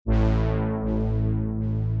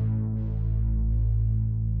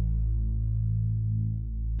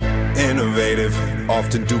innovative,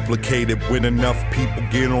 often duplicated. When enough people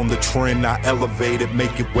get on the trend, I elevate it,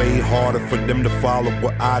 make it way harder for them to follow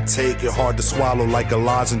what I take. It hard to swallow like a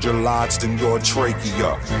lozenge lodged in your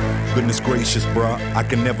trachea. Goodness gracious, bruh, I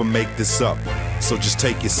can never make this up. So just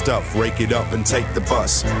take your stuff, rake it up, and take the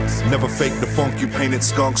bus. Never fake the funk, you painted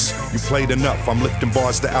skunks. You played enough, I'm lifting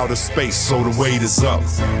bars to outer space, so the weight is up.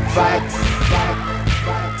 Fight.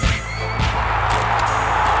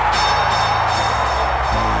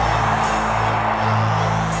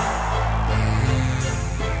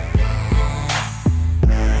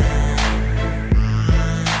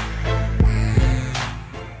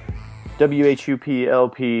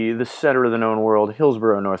 WHUP-LP, the center of the known world,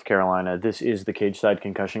 Hillsborough, North Carolina. This is the Cageside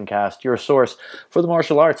Concussion Cast, your source for the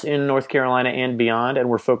martial arts in North Carolina and beyond. And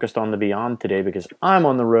we're focused on the beyond today because I'm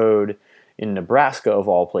on the road in Nebraska, of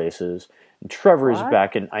all places. And Trevor is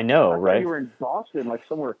back in, I know, right? You were in Boston, like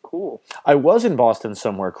somewhere cool. I was in Boston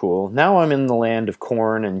somewhere cool. Now I'm in the land of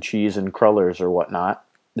corn and cheese and crullers or whatnot.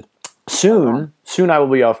 Soon I will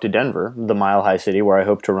be off to Denver, the Mile High City, where I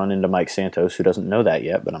hope to run into Mike Santos, who doesn't know that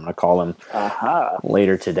yet, but I'm going to call him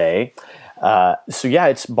later today. So yeah,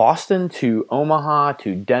 it's Boston to Omaha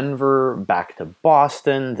to Denver, back to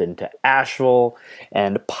Boston, then to Asheville,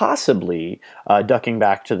 and possibly ducking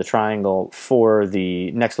back to the Triangle for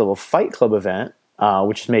the Next Level Fight Club event,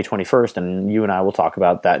 which is May 21st, and you and I will talk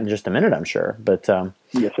about that in just a minute, I'm sure. But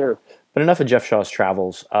yes, sir. But enough of Jeff Shaw's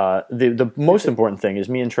travels. The most important thing is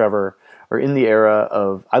me and Trevor are in the era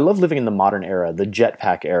of, I love living in the modern era, the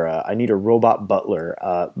jetpack era. I need a robot butler,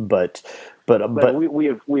 but we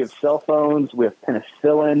have cell phones, we have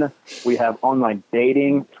penicillin, we have online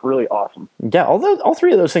dating. It's really awesome. Yeah, all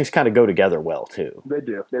three of those things kind of go together well too. They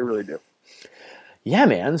do. They really do. Yeah,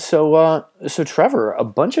 man. So Trevor, a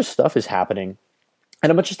bunch of stuff is happening. And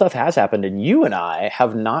a bunch of stuff has happened, and you and I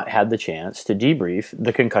have not had the chance to debrief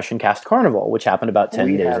the Concussion Cast Carnival, which happened about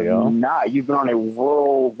 10 days ago. Not. You've been on a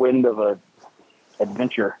whirlwind of an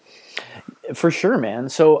adventure. For sure, man.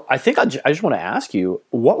 So I think I just want to ask you,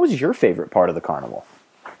 what was your favorite part of the carnival?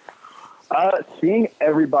 Seeing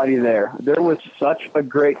everybody there. There was such a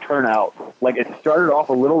great turnout. Like, it started off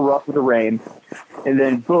a little rough with the rain, and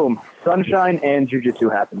then, boom, sunshine and jiu-jitsu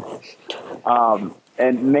happened.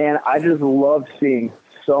 And, man, I just love seeing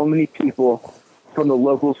so many people from the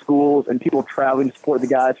local schools and people traveling to support the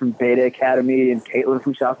guys from Beta Academy and Caitlin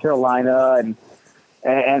from South Carolina.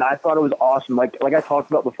 And I thought it was awesome. Like I talked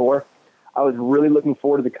about before, I was really looking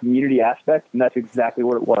forward to the community aspect, and that's exactly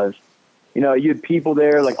what it was. You know, you had people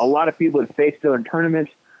there, like a lot of people had faced other in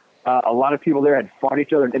tournaments. A lot of people there had fought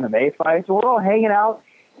each other in MMA fights. So we're all hanging out,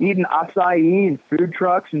 eating acai and food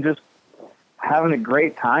trucks and just having a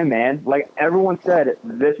great time, man. Like everyone said,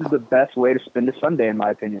 this is the best way to spend a Sunday, in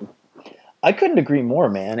my opinion. I couldn't agree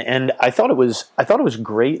more, man. And I thought it was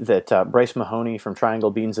great that Bryce Mahoney from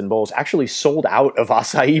Triangle Beans and Bowls actually sold out of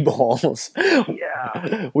acai bowls.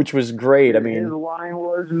 Yeah, which was great. I mean, his line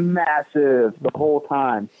was massive the whole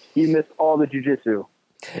time. He missed all the jiu-jitsu.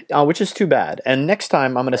 Which is too bad. And next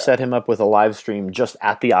time I'm going to set him up with a live stream just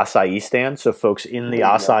at the acai stand, so folks in the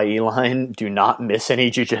acai line do not miss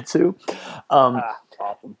any jiu-jitsu. Awesome.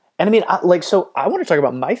 And I mean, I want to talk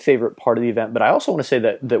about my favorite part of the event, but I also want to say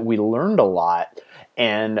that we learned a lot.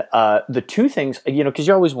 And the two things, you know, because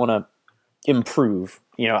you always want to improve.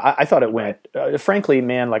 You know, I thought it went, frankly,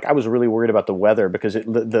 man, like I was really worried about the weather because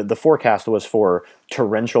the forecast was for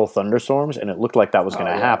torrential thunderstorms, and it looked like that was going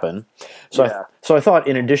to happen. So, I thought,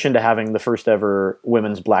 in addition to having the first ever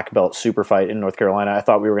women's black belt super fight in North Carolina, I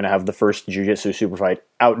thought we were going to have the first jiu-jitsu super fight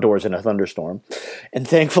outdoors in a thunderstorm. And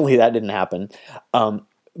thankfully that didn't happen.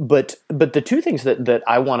 But the two things that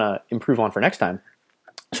I want to improve on for next time.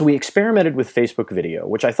 So we experimented with Facebook video,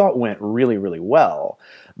 which I thought went really, really well,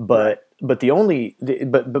 but because we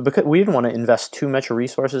didn't want to invest too much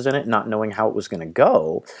resources in it, not knowing how it was going to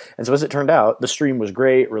go. And so as it turned out, the stream was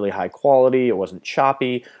great, really high quality. It wasn't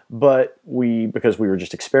choppy, but because we were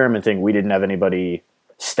just experimenting, we didn't have anybody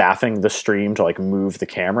staffing the stream to like move the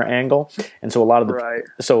camera angle, and so a lot of the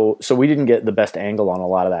so we didn't get the best angle on a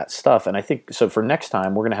lot of that stuff. And I think so for next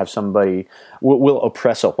time we're going to have somebody we'll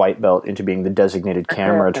oppress a white belt into being the designated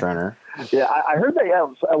camera turner. Yeah, I heard that.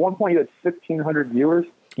 Yeah, at one point you had 1,500 viewers.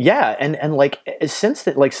 Yeah, and like since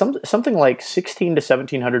that, like something like 1,600 to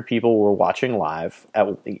 1,700 people were watching live,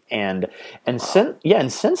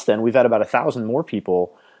 since then we've had about 1,000 more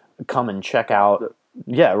people come and check out.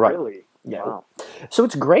 Yeah, right. Really? Yeah. Wow. So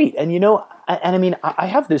it's great. And, you know, I mean, I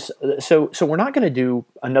have this, so we're not going to do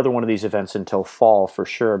another one of these events until fall for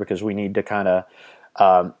sure, because we need to kind of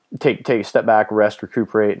take a step back, rest,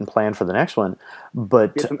 recuperate, and plan for the next one.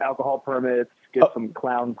 But get some alcohol permits, get some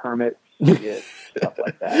clown permits, shit, stuff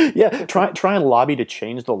like that. Yeah, try and lobby to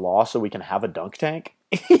change the law so we can have a dunk tank.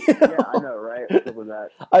 Yeah, I know, right? What's up with that?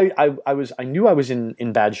 I knew I was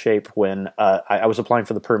in bad shape when I was applying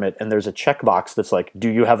for the permit, and there's a checkbox that's like, do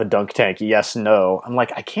you have a dunk tank? Yes, no. I'm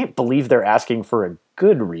like, I can't believe they're asking for a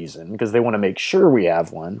good reason, because they want to make sure we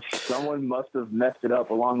have one. Someone must have messed it up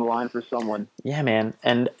along the line for someone. Yeah, man.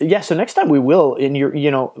 And yeah, so next time we will,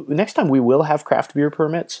 next time we will have craft beer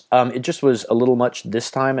permits. It just was a little much this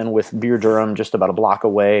time, and with Beer Durham just about a block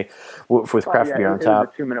away with craft beer on it tap.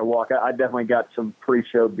 was a 2-minute walk. I definitely got some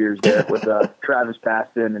pre-show beers there with Travis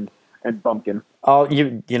Paston and Bumpkin. Oh,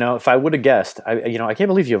 if I would have guessed, I can't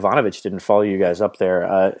believe Jovanovic didn't follow you guys up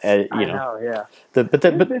there. I know, yeah. But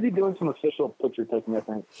He's busy doing some official picture taking, I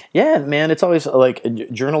think. Yeah, man, it's always like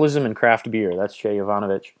journalism and craft beer. That's Jay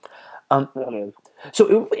Jovanovic. That is.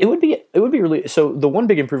 So it would be really. So the one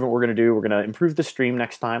big improvement we're going to do, we're going to improve the stream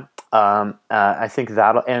next time. I think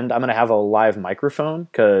that'll, and I'm going to have a live microphone,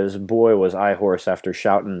 because boy was I hoarse after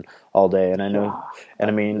shouting all day. And I know, and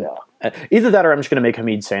I mean, either that or I'm just going to make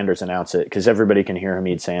Hamid Sanders announce it, because everybody can hear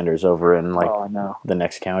Hamid Sanders over in the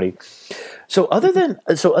next county. So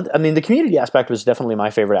the community aspect was definitely my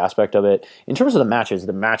favorite aspect of it. In terms of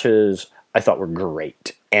the matches I thought were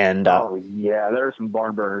great. And there were some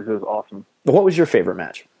barn burners. It was awesome. What was your favorite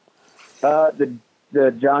match?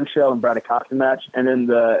 The John Shell and Brad Acosta match, and then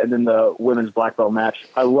the women's black belt match.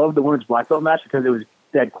 I love the women's black belt match because it was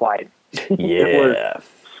dead quiet. Yeah. It was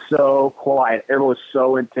so quiet. Everyone was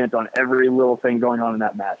so intent on every little thing going on in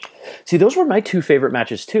that match. See, those were my two favorite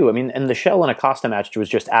matches too. I mean, and the Shell and Acosta match was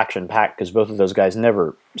just action packed, because both of those guys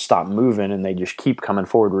never stop moving and they just keep coming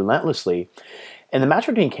forward relentlessly. And the match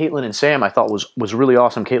between Caitlin and Sam I thought was really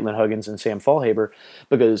awesome, Caitlin Huggins and Sam Fallhaber,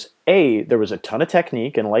 because there was a ton of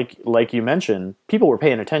technique, and like you mentioned, people were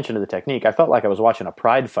paying attention to the technique. I felt like I was watching a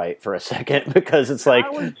pride fight for a second, because it's like... I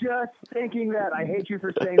was just thinking that. I hate you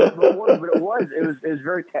for saying that before, but it was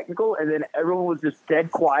very technical, and then everyone was just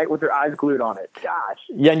dead quiet with their eyes glued on it. Gosh.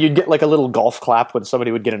 Yeah, and you'd get like a little golf clap when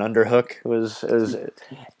somebody would get an underhook.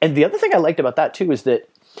 And the other thing I liked about that too is that,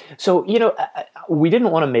 so, we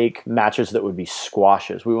didn't want to make matches that would be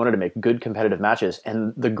squashes. We wanted to make good competitive matches.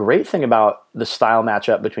 And the great thing about the style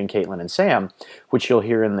matchup between Caitlin and Sam, which you'll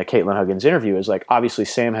hear in the Caitlin Huggins interview, is like, obviously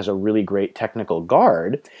Sam has a really great technical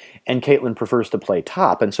guard and Caitlin prefers to play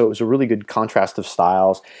top. And so it was a really good contrast of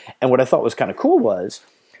styles. And what I thought was kind of cool was,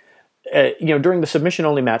 during the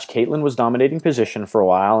submission-only match, Caitlin was dominating position for a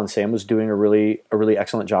while, and Sam was doing a really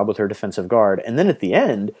excellent job with her defensive guard. And then at the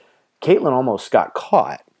end, Caitlin almost got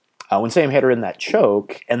caught when Sam had her in that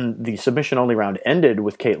choke, and the submission-only round ended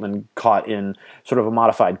with Caitlin caught in sort of a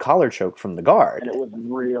modified collar choke from the guard. And it was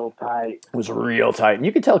real tight. It was real tight. And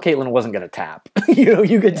you could tell Caitlin wasn't going to tap.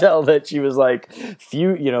 You could tell that she was like,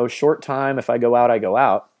 short time. If I go out, I go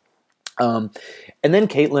out. And then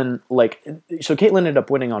Caitlin, Caitlin ended up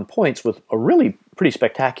winning on points with a really pretty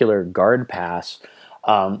spectacular guard pass,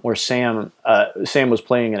 where Sam was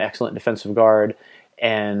playing an excellent defensive guard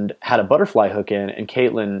and had a butterfly hook in, and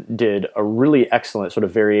Caitlin did a really excellent sort of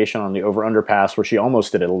variation on the over-under pass where she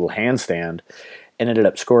almost did a little handstand and ended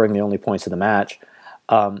up scoring the only points of the match.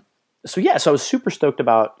 So I was super stoked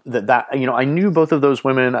about that. I knew both of those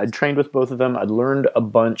women. I'd trained with both of them. I'd learned a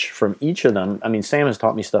bunch from each of them. I mean, Sam has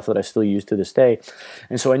taught me stuff that I still use to this day.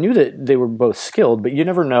 And so I knew that they were both skilled, but you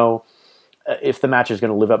never know if the match is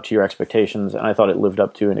going to live up to your expectations, and I thought it lived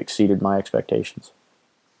up to and exceeded my expectations.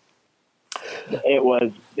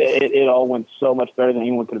 It all went so much better than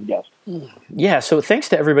anyone could have guessed. Yeah, so thanks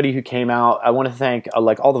to everybody who came out. I want to thank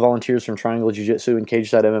all the volunteers from Triangle Jiu Jitsu and Cage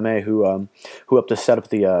Side MMA who helped us set up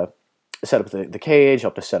the cage,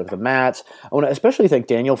 helped us set up the mats. I want to especially thank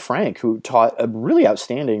Daniel Frank, who taught a really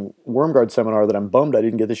outstanding worm guard seminar that I'm bummed I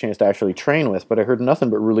didn't get the chance to actually train with, but I heard nothing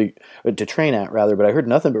but really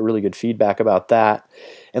good feedback about that.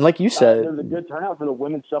 And like you said, there was a good turnout for the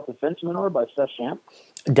women's self-defense seminar by Seth Shamp.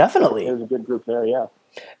 Definitely. There was a good group there, yeah.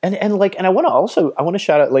 And I want to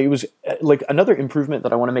shout out, it was another improvement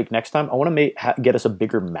that I want to make next time. I want to get us a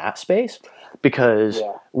bigger mat space, because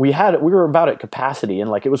we were about at capacity,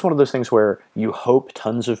 and it was one of those things where you hope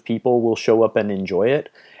tons of people will show up and enjoy it.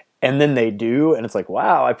 And then they do, and it's like,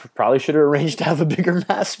 wow, I probably should have arranged to have a bigger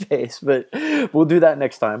mat space, but we'll do that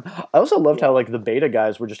next time. I also loved how the beta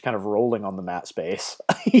guys were just kind of rolling on the mat space,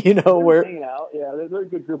 where hanging out. Yeah, they're a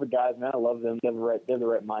good group of guys, man. I love them. They have the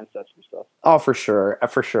right mindsets and stuff. Oh, for sure,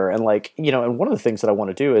 and and one of the things that I want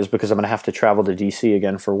to do is, because I'm going to have to travel to DC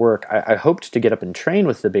again for work, I hoped to get up and train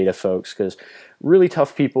with the beta folks, because really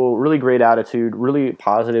tough people, really great attitude, really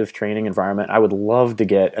positive training environment. I would love to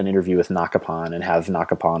get an interview with Nakapan and have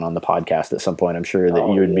Nakapan on the podcast at some point. I'm sure that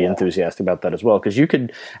you would be enthusiastic about that as well, because you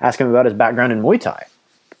could ask him about his background in Muay Thai.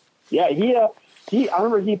 Yeah, I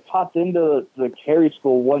remember he popped into the carry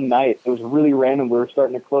school one night. It was really random. We were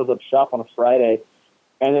starting to close up shop on a Friday,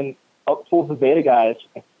 and then up pulls the Beta guys,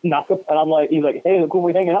 knock up, and I'm like, he's like, hey, cool,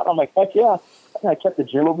 we hanging out. And I'm like, heck yeah. And I kept the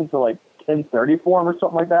gym open until like 10:30 for him or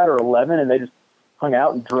something like that, or 11, and they just hung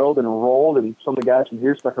out and drilled and rolled, and some of the guys from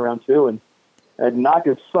here stuck around too. And Knock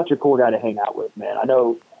is such a cool guy to hang out with, man. I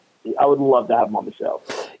know I would love to have him on the show.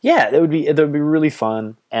 Yeah, that would be really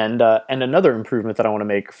fun. And another improvement that I want to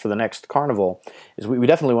make for the next Carnival is we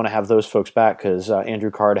definitely want to have those folks back, because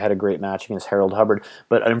Andrew Card had a great match against Harold Hubbard.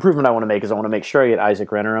 But an improvement I want to make is I want to make sure I get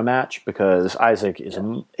Isaac Renner a match, because Isaac is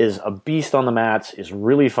a beast on the mats, is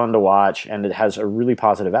really fun to watch, and it has a really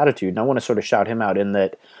positive attitude. And I want to sort of shout him out in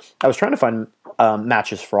that I was trying to find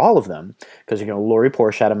matches for all of them, because Laurie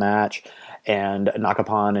Porsche had a match, and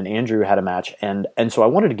Nakapan and Andrew had a match, and so I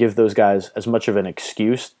wanted to give those guys as much of an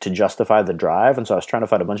excuse to justify the drive, and so I was trying to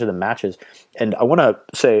find a bunch of the matches. And I want to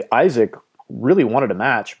say Isaac really wanted a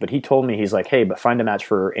match, but he told me, he's like, hey, but find a match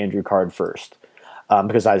for Andrew Card first,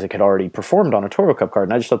 because Isaac had already performed on a Toro Cup card,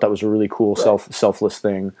 and I just thought that was a really cool selfless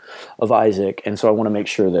thing of Isaac, and so I want to make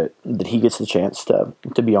sure that he gets the chance to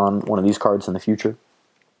be on one of these cards in the future.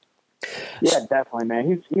 Yeah, definitely,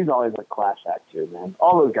 man. He's always a class act too, man.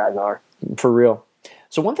 All those guys are. For real.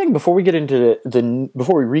 So one thing before we get into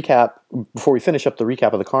before we finish up the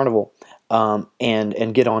recap of the Carnival,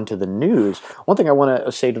 and get on to the news, one thing I want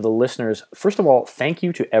to say to the listeners, first of all, thank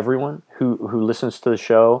you to everyone who listens to the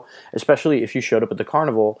show, especially if you showed up at the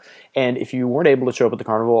Carnival. And if you weren't able to show up at the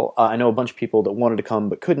Carnival, I know a bunch of people that wanted to come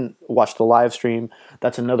but couldn't watch the live stream.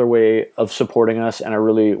 That's another way of supporting us, and I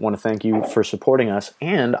really want to thank you for supporting us.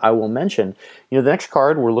 And I will mention, the next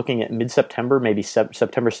card, we're looking at mid-September, maybe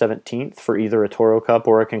September 17th, for either a Toro Cup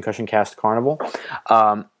or a Concussion Cast Carnival.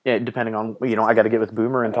 Depending on, I got to get with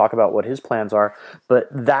Boomer and talk about what his plans are. But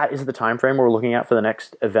that is the time frame we're looking at for the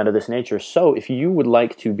next event of this nature. So if you would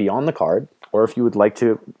like to be on the card, or if you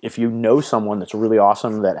know someone that's really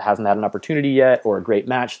awesome that hasn't had an opportunity yet, or a great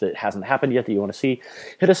match that hasn't happened yet that you want to see,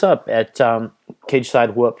 hit us up at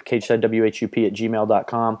cagesidewhoop,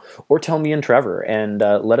 cagesidewhup@gmail.com, or tell me and Trevor, and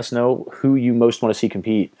let us know who you most want to see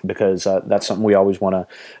compete, because that's something we always want to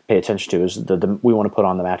pay attention to, is we want to put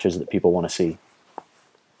on the matches that people want to see.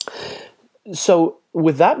 So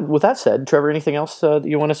with that said, Trevor, anything else that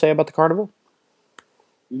you want to say about the Carnival?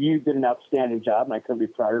 You did an outstanding job, and I couldn't be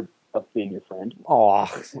prouder of being your friend. Aw,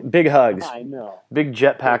 big hugs. I know. Big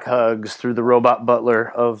jetpack hugs through the robot butler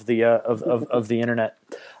of the of the internet.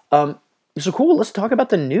 So cool. Let's talk about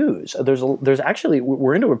the news. There's actually,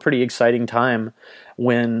 we're into a pretty exciting time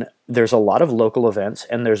when there's a lot of local events,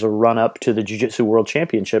 and there's a run up to the Jiu Jitsu World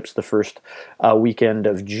Championships the first weekend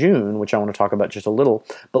of June, which I want to talk about just a little.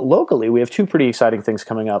 But locally, we have two pretty exciting things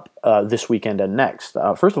coming up this weekend and next.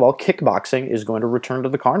 First of all, kickboxing is going to return to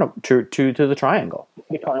the Carnival, to the Triangle.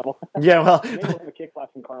 The Carnival. Yeah, well, maybe we'll have a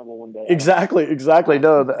kickboxing Carnival one day. Exactly.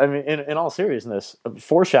 No, I mean, in all seriousness,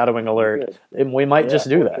 foreshadowing alert. We might just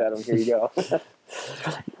do that. Here you go.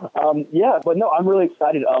 But no, I'm really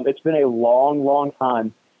excited. It's been a long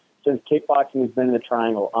time since kickboxing has been in the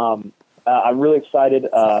Triangle. I'm really excited.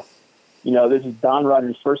 This is Don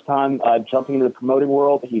Rogers' first time jumping into the promoting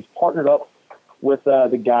world. He's partnered up with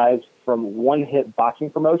the guys from One Hit Boxing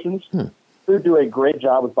Promotions. They do a great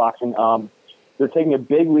job with boxing. They're taking a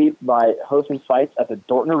big leap by hosting fights at the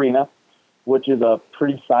Dorton Arena, which is a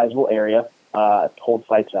pretty sizable area to hold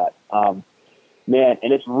fights at. Man,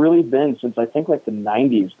 and it's really been since I think like the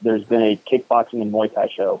 90s, there's been a kickboxing and Muay Thai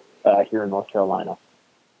show here in North Carolina.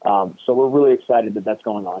 So we're really excited that that's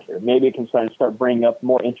going on here. Maybe it can start bringing up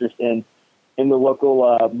more interest in the local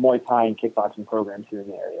Muay Thai and kickboxing programs here in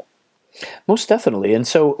the area. Most definitely. And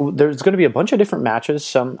so there's going to be a bunch of different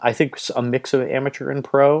matches. I think a mix of amateur and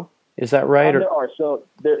pro. Is that right? There are. So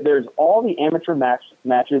there's all the amateur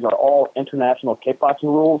matches are all international kickboxing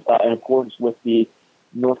rules in accordance with the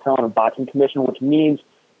North Carolina Boxing Commission, which means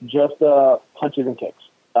just punches and kicks.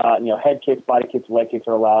 Head kicks, body kicks, leg kicks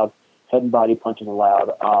are allowed. Head and body punches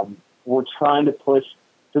allowed. We're trying to push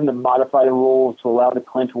them to modify the rules to allow the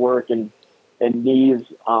clinch work and knees,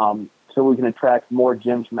 so we can attract more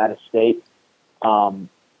gyms from out of state. But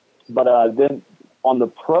then on the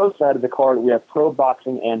pro side of the card, we have pro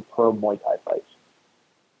boxing and pro Muay Thai fights.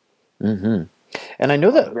 Mm-hmm. And I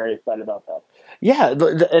know that I'm very excited about that. Yeah,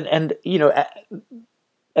 and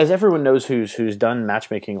as everyone knows who's done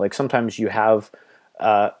matchmaking, like sometimes you have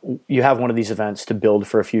one of these events to build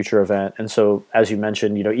for a future event, and so as you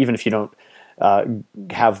mentioned, even if you don't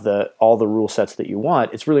have all the rule sets that you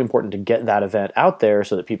want, it's really important to get that event out there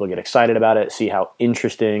so that people get excited about it, see how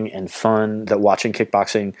interesting and fun that watching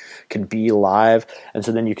kickboxing can be live, and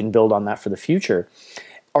so then you can build on that for the future.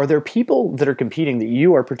 Are there people that are competing that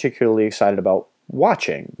you are particularly excited about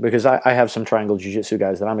watching? Because I have some Triangle Jiu Jitsu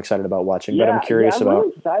guys that I'm excited about watching, but I'm curious I'm about.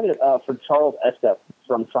 really excited for Charles Estep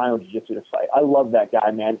from Triangle Jiu Jitsu to fight. I love that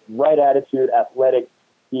guy, man. Right attitude, athletic.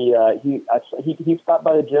 He stopped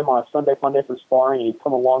by the gym on a Sunday, Monday for sparring, and he's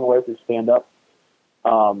come a long way with his stand up.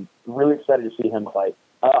 Really excited to see him fight.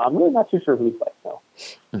 I'm really not too sure who he fights though.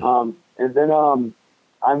 And then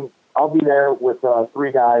I'll be there with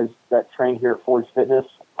 3 guys that train here at Forge Fitness.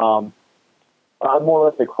 I'm more or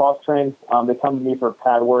less they cross-train. They come to me for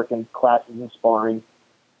pad work and classes and sparring,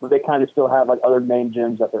 but they kind of still have like other main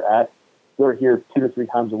gyms that they're at. They're here 2 to 3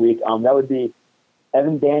 times a week. That would be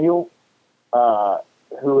Evan Daniel,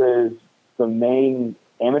 who is the main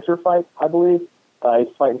amateur fight, I believe. He's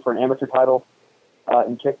fighting for an amateur title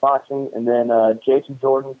in kickboxing. And then Jason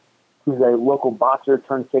Jordan, who's a local boxer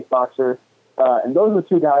turned kickboxer. And those are the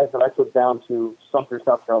 2 guys that I took down to Sumter,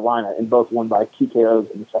 South Carolina, and both won by TKOs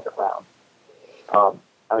in the second round.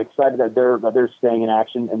 I'm excited that they're staying in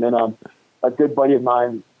action. And then a good buddy of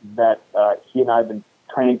mine that he and I have been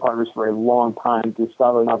training partners for a long time,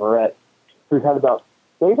 Gustavo Navarrete, who's had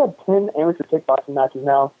 10 amateur kickboxing matches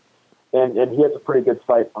now, and he has a pretty good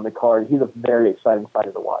fight on the card. He's a very exciting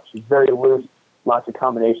fighter to watch. He's very loose, lots of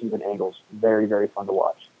combinations and angles. Very, very fun to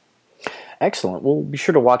watch. Excellent. We'll be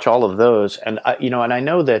sure to watch all of those, and and I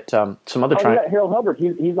know that some other. We got Harold Hubbard.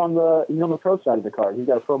 He's on the pro side of the card. He's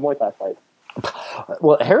got a pro Muay Thai fight.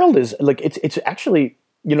 Well, Harold is it's actually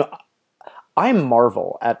I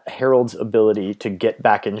marvel at Harold's ability to get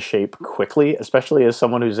back in shape quickly, especially as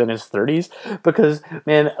someone who's in his 30s. Because,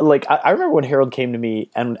 man, I remember when Harold came to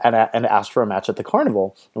me and asked for a match at the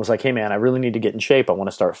Carnival and was like, "Hey, man, I really need to get in shape. I want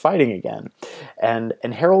to start fighting again." And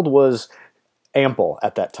Harold was ample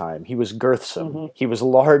at that time. He was girthsome. Mm-hmm. He was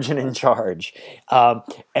large and in charge.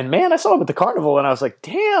 And man, I saw him at the Carnival, and I was like,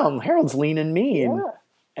 "Damn, Harold's lean and mean." Yeah.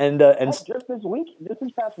 And just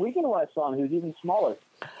this past weekend when I saw him, he was even smaller.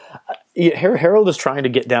 Harold is trying to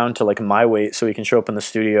get down to my weight so he can show up in the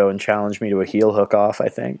studio and challenge me to a heel hook off, I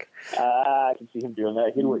think. I can see him doing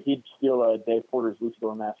that. He'd steal Dave Porter's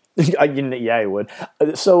luchador mask. Yeah, he would.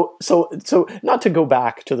 So not to go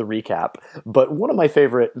back to the recap, but one of my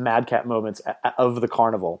favorite Madcap moments of the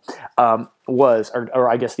Carnival was, or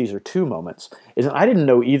I guess these are 2 moments, is that I didn't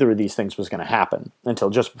know either of these things was going to happen until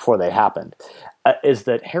just before they happened, is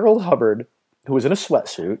that Harold Hubbard, who was in a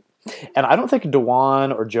sweatsuit, and I don't think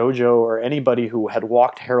Dewan or JoJo or anybody who had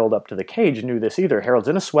walked Harold up to the cage knew this either. Harold's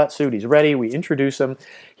in a sweatsuit. He's ready. We introduce him.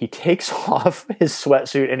 He takes off his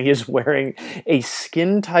sweatsuit, and he is wearing a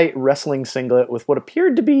skin-tight wrestling singlet with what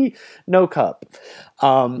appeared to be no cup.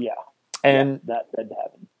 And that had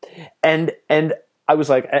happened. And I was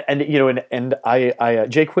like, I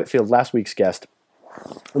Jake Whitfield, last week's guest,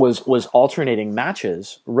 was alternating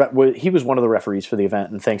matches. He was one of the referees for the event,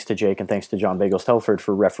 and thanks to Jake and thanks to John Bagels Telford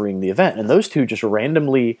for refereeing the event. And those 2 just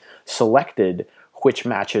randomly selected which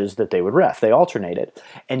matches that they would ref. They alternated.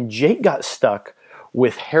 And Jake got stuck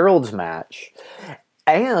with Harold's match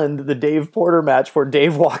and the Dave Porter match where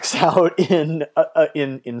Dave walks out in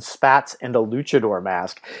spats and a luchador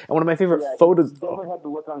mask. And one of my favorite photos. Never had the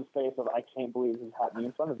look on his face of I can't believe this is happening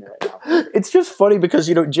in front of me right now. It's just funny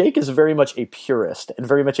because Jake is very much a purist and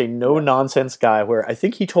very much a no nonsense guy. Where I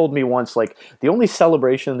think he told me once the only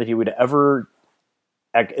celebration that he would ever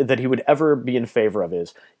be in favor of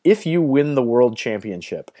is if you win the world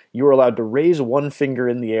championship, you are allowed to raise one finger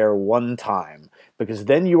in the air one time. Because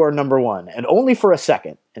then you are number 1, and only for a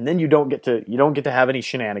second, and then you don't get to have any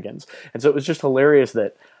shenanigans. And so it was just hilarious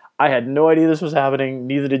that I had no idea this was happening.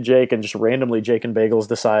 Neither did Jake, and just randomly Jake and Bagels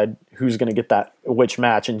decide who's going to get which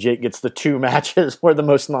match, and Jake gets the 2 matches where the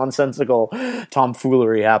most nonsensical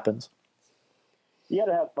tomfoolery happens. You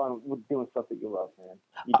got to have fun with doing stuff that you love, man.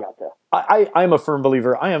 You got to. I'm a firm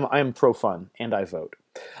believer. I am pro fun, and I vote.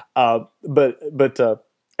 But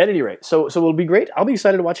at any rate, so it'll be great. I'll be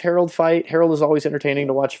excited to watch Harold fight. Harold is always entertaining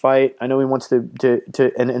to watch fight. I know he wants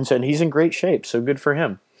and he's in great shape, so good for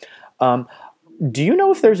him. Do you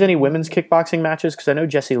know if there's any women's kickboxing matches? Because I know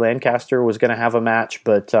Jesse Lancaster was going to have a match,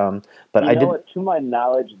 but I didn't. What, to my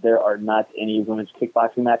knowledge, there are not any women's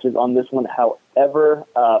kickboxing matches on this one. However,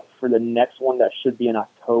 for the next one that should be in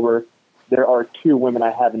October, there are 2 women I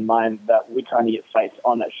have in mind that we're trying to get fights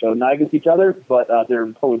on that show. Not against each other, but they're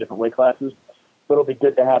in totally different weight classes. But it'll be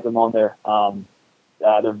good to have them on there.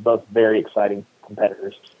 They're both very exciting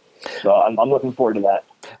competitors. So I'm looking forward to that.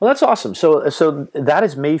 Well, that's awesome. So that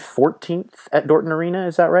is May 14th at Dorton Arena.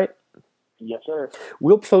 Is that right? Yes, sir.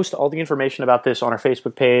 We'll post all the information about this on our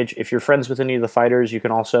Facebook page. If you're friends with any of the fighters, you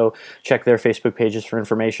can also check their Facebook pages for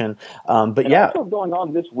information. Also going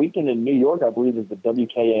on this weekend in New York, I believe, is the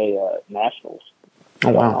WKA Nationals.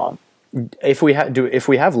 Oh, wow. If we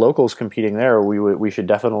have locals competing there, we should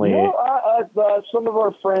definitely. Some of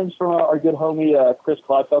our friends from our good homie Chris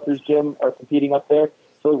Clodfelter's gym are competing up there,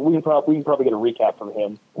 so we can probably get a recap from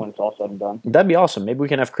him when it's all said and done. That'd be awesome. Maybe we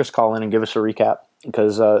can have Chris call in and give us a recap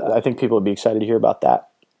because I think people would be excited to hear about that.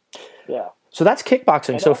 Yeah. So that's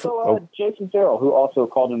kickboxing. And also, Jason Farrell, who also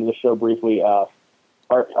called into the show briefly.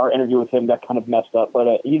 Our interview with him got kind of messed up,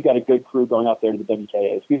 but he's got a good crew going out there to the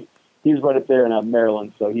WKAs. He's right up there in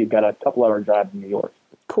Maryland, so he's got a couple-hour drive to New York.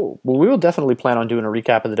 Cool. Well, we will definitely plan on doing a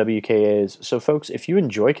recap of the WKAs. So, folks, if you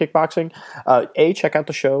enjoy kickboxing, A, check out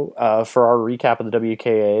the show for our recap of the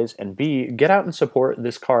WKAs, and B, get out and support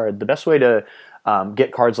this card. The best way to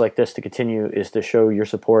get cards like this to continue is to show your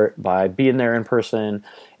support by being there in person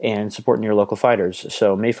and supporting your local fighters.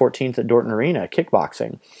 So, May 14th at Dorton Arena,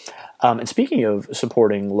 kickboxing. And speaking of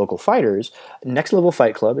supporting local fighters, Next Level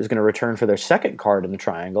Fight Club is going to return for their second card in the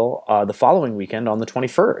Triangle the following weekend on the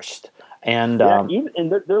 21st. And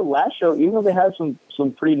their last show, even though they had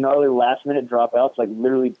some pretty gnarly last minute dropouts, like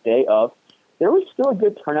literally day of, there was still a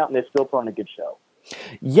good turnout, and they still put on a good show.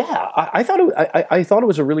 Yeah, I thought it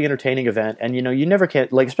was a really entertaining event, and you never can,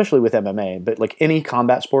 like, especially with MMA, but like any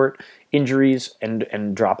combat sport, injuries and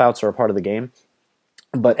dropouts are a part of the game.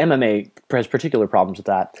 But MMA has particular problems with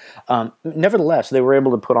that. Nevertheless, they were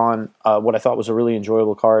able to put on what I thought was a really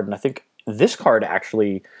enjoyable card, and I think this card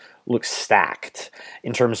actually looks stacked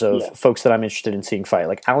in terms of folks that I'm interested in seeing fight.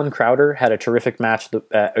 Like Alan Crowder had a terrific match,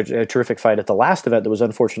 a terrific fight at the last event that was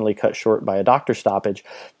unfortunately cut short by a doctor stoppage,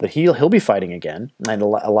 but he'll be fighting again, and a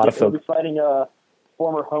lot of folks. He'll be fighting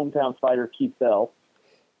former hometown fighter Keith Bell.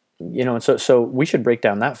 And so we should break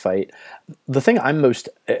down that fight. The thing I'm most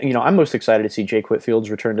excited to see Jake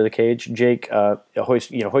Whitfield's return to the cage. Jake,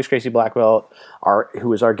 Hoist Gracie black belt, who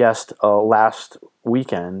was our guest last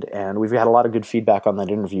weekend, and we've had a lot of good feedback on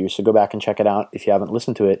that interview. So go back and check it out if you haven't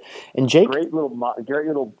listened to it. And Jake, great little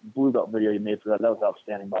blue belt video you made for that. That was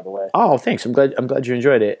outstanding, by the way. Oh, thanks. I'm glad you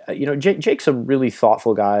enjoyed it. Jake's a really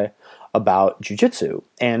thoughtful guy about jiu-jitsu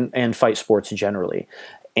and fight sports generally.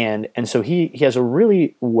 And so he has a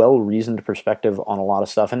really well-reasoned perspective on a lot of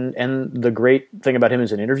stuff. And the great thing about him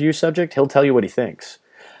as an interview subject, he'll tell you what he thinks.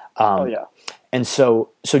 And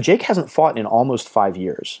so Jake hasn't fought in almost 5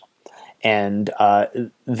 years. And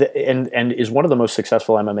is one of the most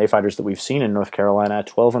successful MMA fighters that we've seen in North Carolina,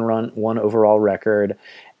 12-1 overall record,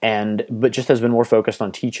 but just has been more focused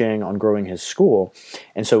on teaching, on growing his school.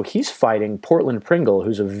 And so he's fighting Portland Pringle,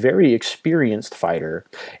 who's a very experienced fighter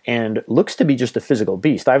and looks to be just a physical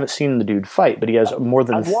beast. I haven't seen the dude fight, but he has more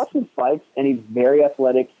than... I've watched him fight, and he's very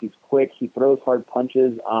athletic. He's quick. He throws hard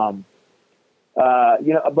punches.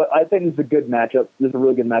 But I think this is a good matchup. This is a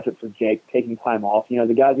really good matchup for Jake, taking time off. The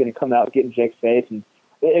guy's going to come out, get in Jake's face, and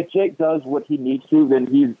if Jake does what he needs to, then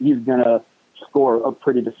he's going to score a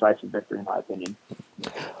pretty decisive victory, in my opinion.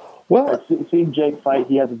 Well, seeing Jake fight,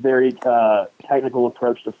 he has a very technical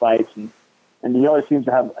approach to fights, and he always seems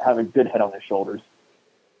to have a good head on his shoulders.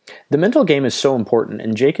 The mental game is so important,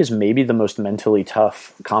 and Jake is maybe the most mentally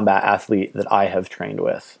tough combat athlete that I have trained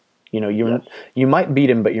with. You might beat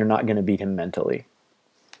him, but you're not going to beat him mentally.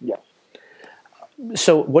 Yes.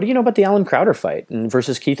 So what do you know about the Alan Crowder fight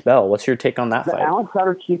versus Keith Bell? What's your take on that fight? The Alan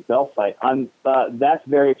Crowder-Keith Bell fight, that's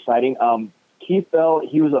very exciting. Keith Bell,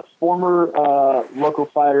 he was a former local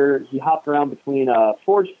fighter. He hopped around between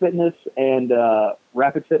Forge Fitness and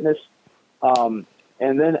Rapid Fitness. And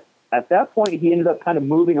then at that point, he ended up kind of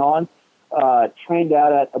moving on, trained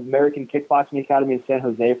out at American Kickboxing Academy in San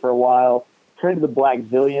Jose for a while, trained to the Black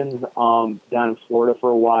Zillions down in Florida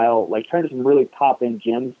for a while, trained to some really top-end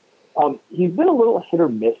gyms. He's been a little hit or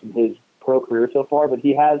miss in his pro career so far, but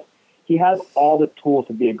he has all the tools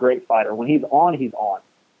to be a great fighter. When he's on, he's on.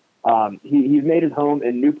 He's made his home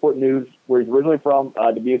in Newport News, where he's originally from,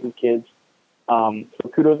 to be with his kids. So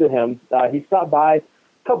kudos to him. He stopped by a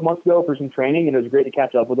couple months ago for some training, and it was great to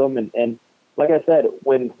catch up with him. And like I said,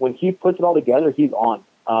 when he puts it all together, he's on.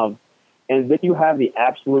 And then you have the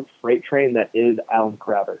absolute freight train that is Alan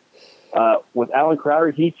Crowder. With Alan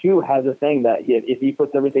Crowder, he too has a thing that if he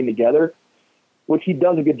puts everything together, which he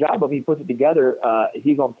does a good job of, he puts it together,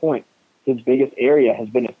 he's on point. His biggest area has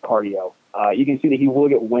been his cardio. You can see that he will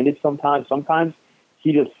get winded sometimes. Sometimes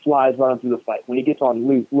he just flies right on through the fight. When he gets on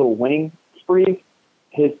little winning sprees,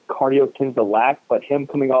 his cardio tends to lack, but him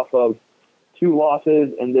coming off of 2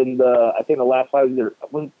 losses, and then I think the last fight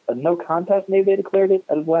was a no contest, maybe they declared it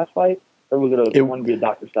at his last fight. Or was it one to be a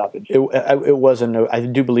doctor stoppage? It was a no. I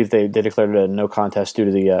do believe they declared it a no contest due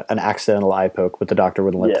to an accidental eye poke, but the doctor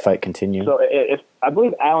wouldn't let the fight continue. So I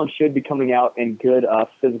believe Allen should be coming out in good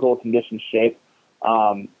physical condition shape.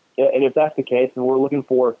 And if that's the case, then we're looking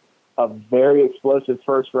for a very explosive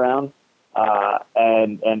first round.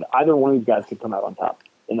 And either one of these guys could come out on top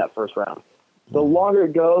in that first round. The longer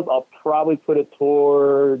it goes, I'll probably put it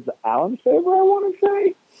towards Allen's favor, I want to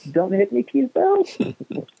say. Don't hit me, Keith Bell.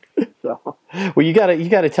 So. Well, you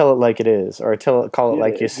gotta tell it like it is, or call it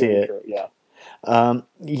like you see it. True,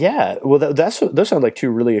 yeah. Well, those sound like two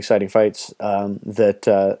really exciting fights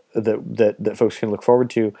that folks can look forward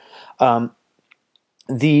to.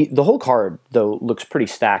 The whole card, though, looks pretty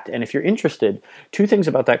stacked. And if you're interested, two things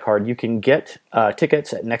about that card. You can get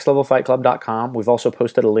tickets at nextlevelfightclub.com. We've also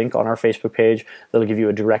posted a link on our Facebook page that'll give you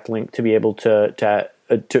a direct link to be able to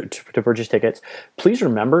purchase tickets. Please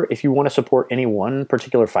remember, if you want to support any one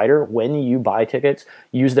particular fighter, when you buy tickets,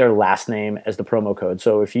 use their last name as the promo code.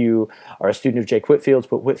 So if you are a student of Jake Whitfield's,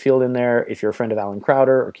 put Whitfield in there. If you're a friend of Alan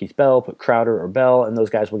Crowder or Keith Bell, put Crowder or Bell, and those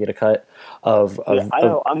guys will get a cut of I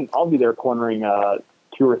know. I'll be there cornering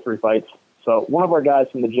 2 or 3 fights. So one of our guys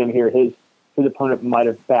from the gym here, his opponent might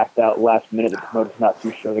have backed out last minute. The promoter's not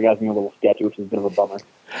too sure. The guy's being a little sketchy, which is a bit of a bummer.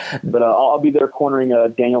 But I'll be there cornering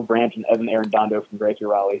Daniel Branch and Evan Arredondo from Gracie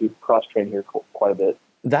Raleigh, who cross-trained here quite a bit.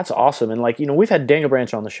 That's awesome. And we've had Daniel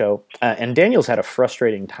Branch on the show, and Daniel's had a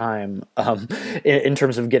frustrating time in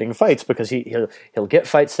terms of getting fights, because he'll get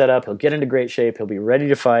fights set up, he'll get into great shape, he'll be ready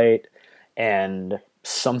to fight, and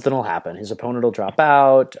something will happen. His opponent will drop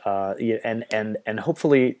out, and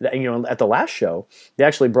hopefully, at the last show, they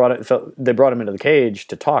actually brought him into the cage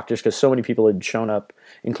to talk, just because so many people had shown up,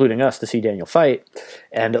 including us, to see Daniel fight,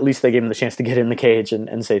 and at least they gave him the chance to get in the cage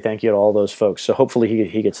and say thank you to all those folks. So hopefully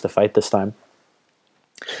he gets to fight this time.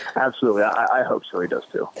 Absolutely, I hope so. He does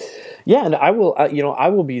too. Yeah, and I will. I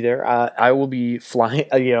will be there. I will be flying.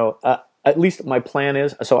 At least my plan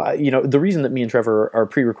is, the reason that me and Trevor are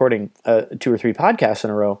pre-recording 2 or 3 podcasts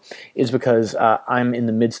in a row is because I'm in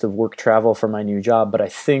the midst of work travel for my new job, but I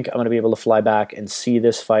think I'm going to be able to fly back and see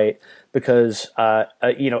this fight because,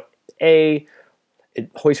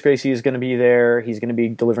 Hoist Gracie is going to be there. He's going to be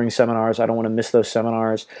delivering seminars. I don't want to miss those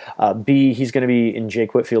seminars. B, he's going to be in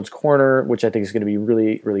Jake Whitfield's corner, which I think is going to be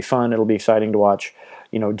really, really fun. It'll be exciting to watch,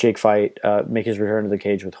 Jake fight, make his return to the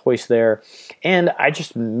cage with Hoist there. And I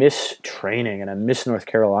just miss training, and I miss North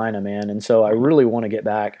Carolina, man. And so I really want to get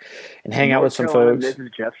back and hang out with some folks. This is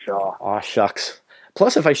Jeff Shaw. Aw, shucks.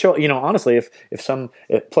 Plus, if I show, honestly,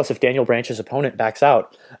 if Daniel Branch's opponent backs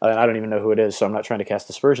out, I don't even know who it is, so I'm not trying to cast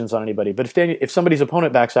aspersions on anybody. But if somebody's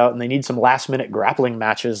opponent backs out and they need some last minute grappling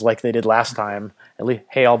matches like they did last time, at least,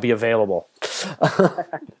 hey, I'll be available.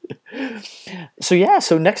 So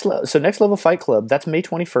next level Fight Club. That's May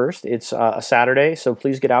 21st. It's a Saturday, so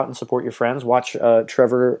please get out and support your friends. Watch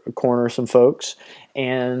Trevor corner some folks,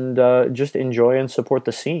 and just enjoy and support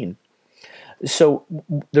the scene. So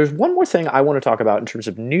there's one more thing I want to talk about in terms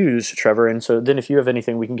of news, Trevor, and so then if you have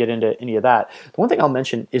anything, we can get into any of that. The one thing I'll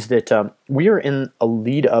mention is that we are in a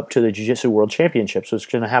lead up to the Jiu-Jitsu World Championships, so it's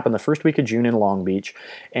going to happen the first week of June in Long Beach,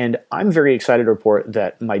 and I'm very excited to report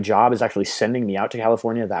that my job is actually sending me out to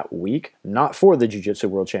California that week, not for the Jiu-Jitsu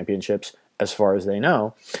World Championships, as far as they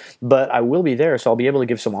know, but I will be there, so I'll be able to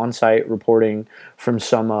give some on-site reporting from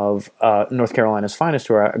some of North Carolina's finest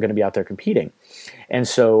who are going to be out there competing. And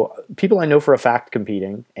so people I know for a fact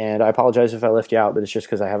competing, and I apologize if I left you out, but it's just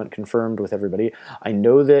because I haven't confirmed with everybody. I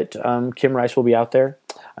know that Kim Rice will be out there.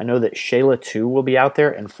 I know that Shayla, too, will be out there.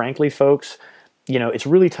 And frankly, folks, it's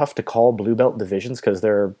really tough to call blue belt divisions because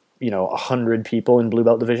there are, 100 people in blue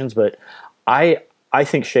belt divisions, but I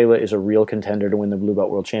think Shayla is a real contender to win the Blue Belt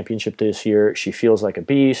World Championship this year. She feels like a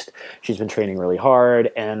beast. She's been training really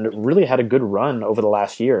hard and really had a good run over the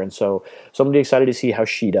last year. And so I'm really excited to see how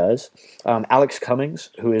she does. Alex Cummings,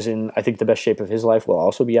 who is in, I think, the best shape of his life, will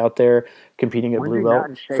also be out there competing at Blue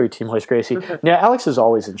Belt for Team Hoist Gracie. Now, Alex is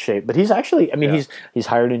always in shape, but he's actually, he's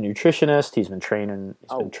hired a nutritionist. He's been training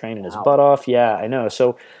his butt off. Yeah, I know.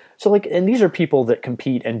 So and these are people that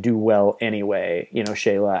compete and do well anyway.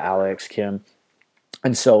 Shayla, Alex, Kim.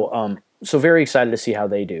 And so very excited to see how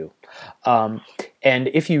they do. And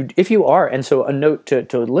if you are, and so a note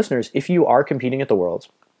to listeners, if you are competing at the Worlds,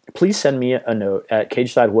 please send me a note at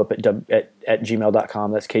cagesidewhoop at at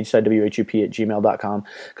gmail.com. That's cagesidewhup at gmail.com,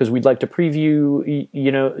 because we'd like to preview,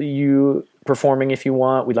 you performing if you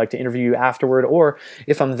want. We'd like to interview you afterward, or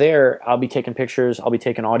if I'm there, I'll be taking pictures, I'll be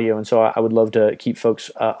taking audio, and so I would love to keep folks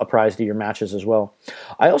apprised of your matches as well.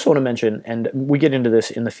 I also want to mention, and we get into this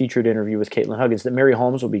in the featured interview with Caitlin Huggins, that Mary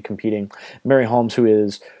Holmes will be competing. Mary Holmes, who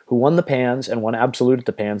won the Pans and won absolute at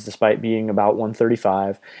the Pans despite being about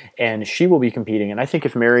 135, and she will be competing. And I think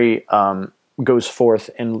if Mary goes forth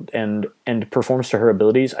and performs to her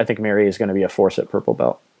abilities, I think Mary is going to be a force at purple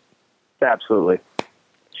belt. Absolutely.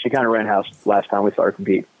 She kind of ran house last time we saw her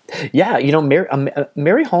compete. Yeah,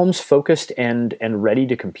 Mary Holmes, focused and ready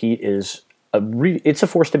to compete, is it's a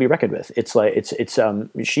force to be reckoned with. It's like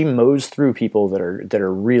she mows through people that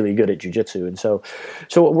are really good at jiu-jitsu, and so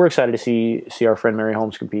we're excited to see our friend Mary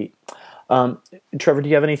Holmes compete. Trevor, do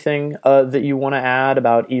you have anything that you want to add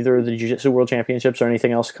about either the Jiu-Jitsu World Championships or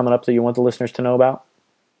anything else coming up that you want the listeners to know about?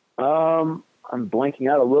 I'm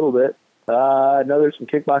blanking out a little bit. I know there's some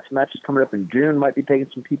kickboxing matches coming up in June. Might be taking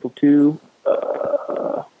some people too.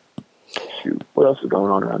 Shoot, what else is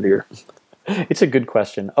going on around here? It's a good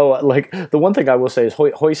question. Oh, like the one thing I will say is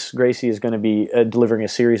Hoist Gracie is going to be delivering a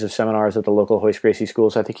series of seminars at the local Hoist Gracie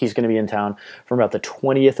schools. I think he's going to be in town from about the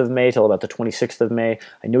 20th of May till about the 26th of May.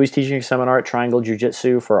 I know he's teaching a seminar at Triangle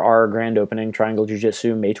Jiu-Jitsu for our grand opening, Triangle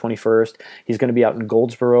Jiu-Jitsu, May 21st. He's going to be out in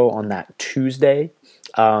Goldsboro on that Tuesday.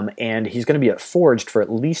 And he's going to be at Forged for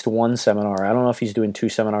at least one seminar. I don't know if he's doing 2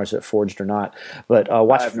 seminars at Forged or not, but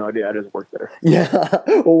watch. I have no idea. I just work there. Yeah,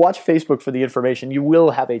 well, watch Facebook for the information. You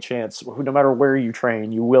will have a chance, no matter where you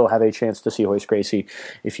train, you will have a chance to see Hoist Gracie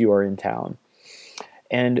if you are in town.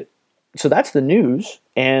 And so that's the news.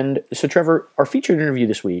 And so, Trevor, our featured interview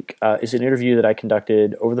this week is an interview that I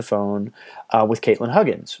conducted over the phone with Caitlin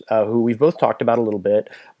Huggins, who we've both talked about a little bit.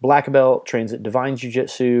 Black belt, trains at Devine Jiu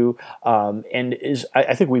Jitsu, and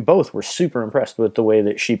I think we both were super impressed with the way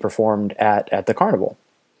that she performed at the Carnival.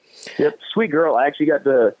 Yep, sweet girl. I actually got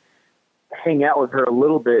to hang out with her a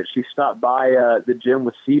little bit. She stopped by the gym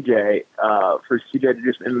with CJ for CJ to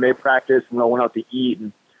do some MMA practice, and we all went out to eat.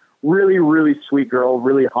 And really, really sweet girl,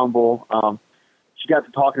 really humble. She got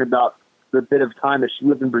to talking about the bit of time that she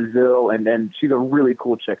lived in Brazil, and she's a really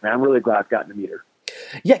cool chick, man. I'm really glad I've gotten to meet her.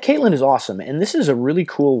 Yeah, Caitlin is awesome, and this is a really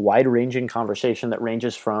cool, wide-ranging conversation that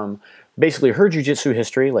ranges from basically her jiu-jitsu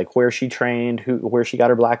history, like where she trained, where she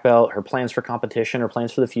got her black belt, her plans for competition, her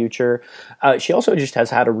plans for the future. She also just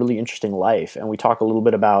has had a really interesting life, and we talk a little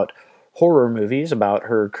bit about horror movies, about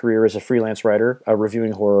her career as a freelance writer,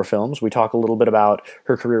 reviewing horror films. We talk a little bit about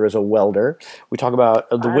her career as a welder. We talk about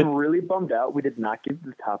I'm really bummed out we did not get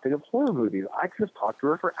the topic of horror movies. I could have talked to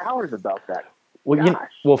her for hours about that.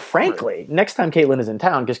 Well, frankly, next time Caitlin is in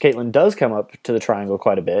town, because Caitlin does come up to the Triangle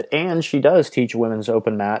quite a bit, and she does teach women's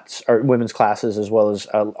open mats, or women's classes, as well as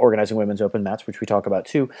organizing women's open mats, which we talk about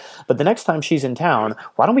too. But the next time she's in town,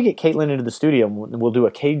 why don't we get Caitlin into the studio, and we'll do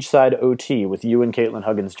a cage side OT with you and Caitlin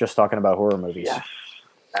Huggins just talking about horror movies. Yes,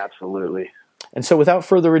 absolutely. And so without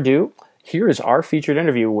further ado, here is our featured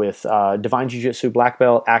interview with Devine Jiu Jitsu black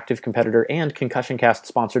belt, active competitor, and Concussion Cast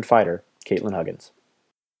sponsored fighter, Caitlin Huggins.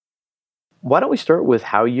 Why don't we start with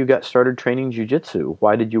how you got started training jiu-jitsu?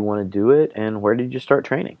 Why did you want to do it, and where did you start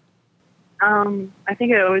training? I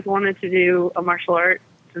think I always wanted to do a martial art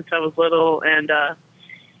since I was little, and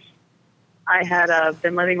I had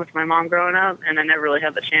been living with my mom growing up, and I never really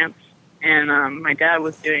had the chance. And my dad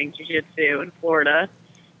was doing jiu-jitsu in Florida,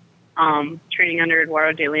 training under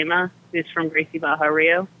Eduardo de Lima, who's from Gracie Baja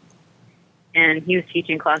Rio. And he was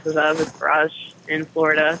teaching classes out of his garage in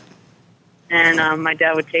Florida. And my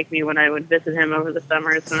dad would take me when I would visit him over the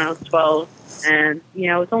summers when I was 12. And,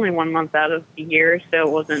 it was only 1 month out of the year, so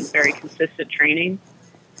it wasn't very consistent training.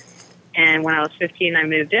 And when I was 15, I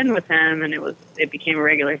moved in with him, and it became a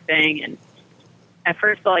regular thing. And at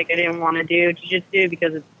first, I didn't want to do jiu-jitsu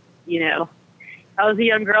because, I was a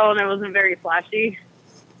young girl and I wasn't very flashy.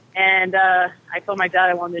 And I told my dad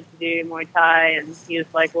I wanted to do Muay Thai, and he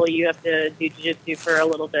was like, well, you have to do jiu-jitsu for a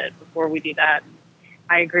little bit before we do that.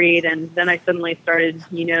 I agreed, and then I suddenly started,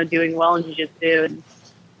 doing well in jiu-jitsu, and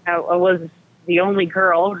I was the only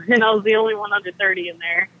girl, and I was the only one under 30 in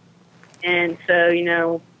there. And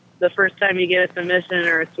so, the first time you get a submission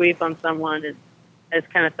or a sweep on someone, I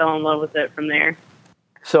just kind of fell in love with it from there.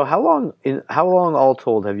 So how long all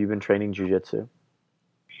told have you been training jiu-jitsu?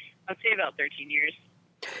 I'd say about 13 years.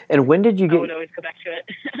 And when did you get? I would always go back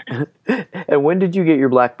to it. And when did you get your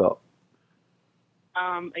black belt?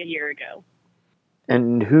 A year ago.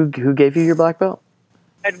 And who gave you your black belt?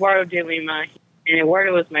 Eduardo de Lima. And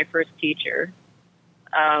Eduardo was my first teacher.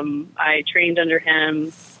 I trained under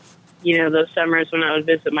him, those summers when I would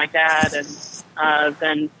visit my dad. And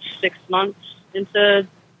then 6 months into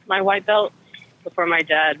my white belt before my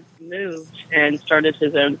dad moved and started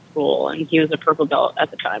his own school, and he was a purple belt at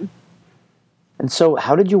the time. And so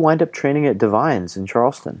how did you wind up training at Devine's in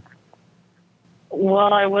Charleston?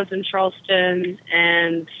 Well, I was in Charleston,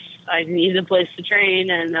 and I needed a place to train,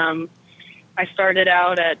 and I started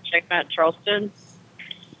out at Checkmat Charleston,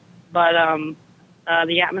 but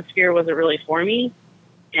the atmosphere wasn't really for me,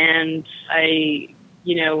 and I,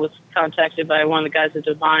 was contacted by one of the guys at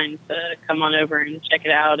Devine to come on over and check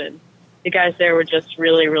it out, and the guys there were just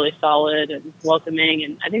really, really solid and welcoming,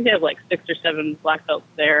 and I think they have like 6 or 7 black belts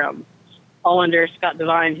there, all under Scott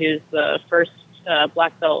Devine, who's the first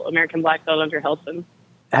black belt, American black belt under Helson.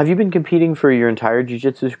 Have you been competing for your entire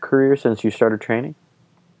jiu-jitsu career since you started training?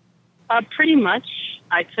 Pretty much.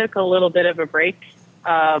 I took a little bit of a break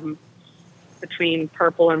between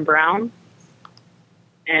purple and brown,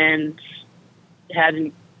 and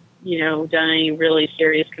hadn't, done any really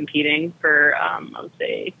serious competing for, I would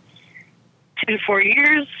say, 2 to 4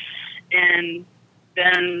 years. And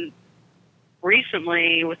then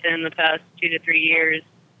recently, within the past 2 to 3 years,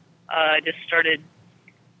 I just started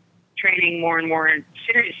training more and more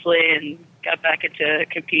seriously and got back into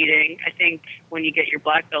competing. I think when you get your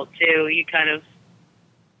black belt too, you kind of,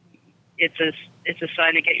 it's a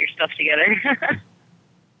sign to get your stuff together.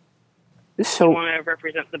 So, you want to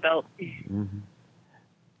represent the belt. Mm-hmm.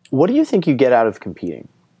 What do you think you get out of competing?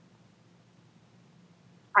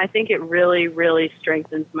 I think it really, really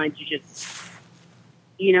strengthens my jiu-jitsu.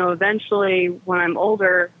 Eventually when I'm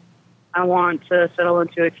older, I want to settle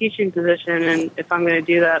into a teaching position, and if I'm going to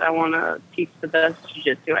do that, I want to teach the best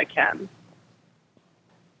jiu-jitsu I can.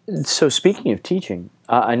 So speaking of teaching,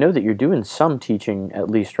 I know that you're doing some teaching, at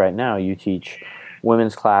least right now. You teach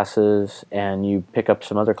women's classes, and you pick up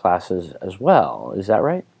some other classes as well. Is that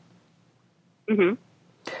right? Mm-hmm.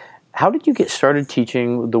 How did you get started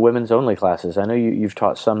teaching the women's only classes? I know you've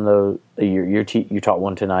taught some, though. You taught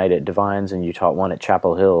one tonight at Devine's, and you taught one at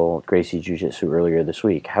Chapel Hill, Gracie Jiu-Jitsu, earlier this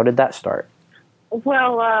week. How did that start?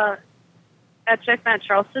 Well, at Checkmat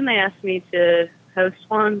Charleston, they asked me to host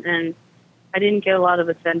one, and I didn't get a lot of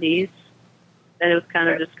attendees, and it was kind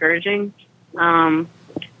of discouraging.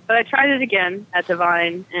 But I tried it again at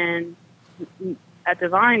Devine, and at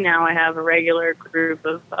Devine now I have a regular group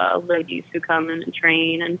of ladies who come in and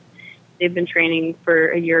train, and they've been training for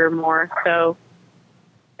a year or more. So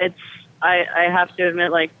I have to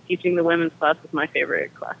admit, like, teaching the women's class was my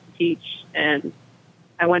favorite class to teach. And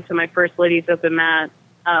I went to my first ladies open mat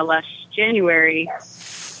last January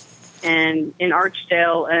and in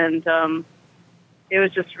Archdale, and it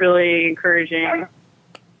was just really encouraging.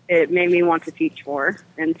 It made me want to teach more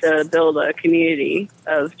and to build a community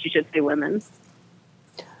of jiu-jitsu women.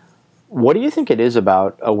 What do you think it is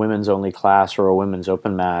about a women's only class or a women's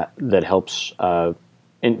open mat that helps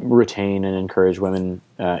retain and encourage women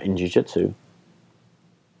in jiu-jitsu?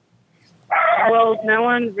 Well, no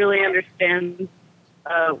one really understands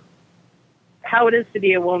how it is to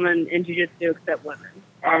be a woman in jiu-jitsu except women.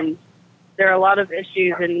 And there are a lot of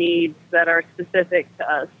issues and needs that are specific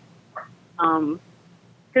to us.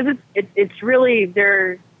 Because it's really,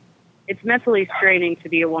 it's mentally straining to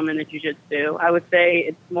be a woman in jiu-jitsu. I would say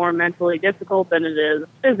it's more mentally difficult than it is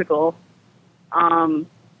physical.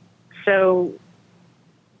 So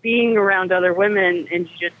being around other women in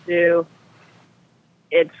jiu-jitsu,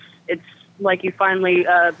 it's like you finally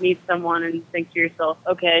meet someone and think to yourself,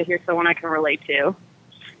 okay, here's someone I can relate to.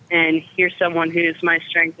 And here's someone who's my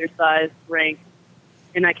strength or size, rank,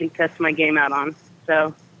 and I can test my game out on.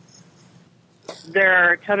 So there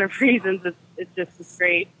are a ton of reasons. It's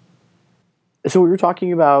great. So we were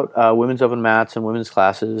talking about women's open mats and women's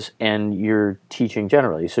classes, and you're teaching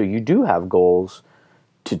generally. So you do have goals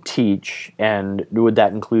to teach, and would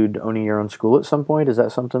that include owning your own school at some point? Is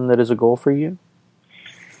that something that is a goal for you?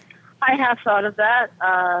 I have thought of that.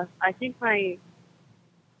 I think my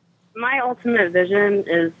ultimate vision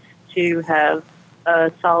is to have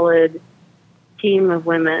a solid team of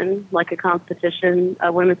women, like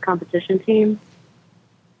a women's competition team.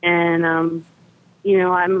 And,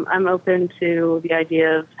 I'm open to the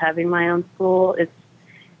idea of having my own school. It's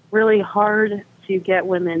really hard to get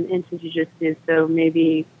women into jiu-jitsu, so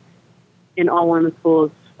maybe in all women's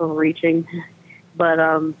schools overreaching. But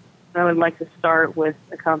I would like to start with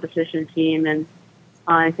a competition team, and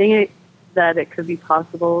I think that it could be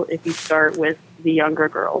possible if you start with the younger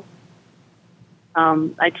girls.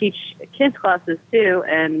 I teach kids classes too,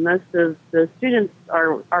 and most of the students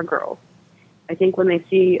are girls. I think when they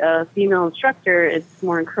see a female instructor, it's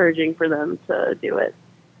more encouraging for them to do it.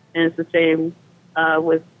 And it's the same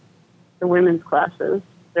with the women's classes.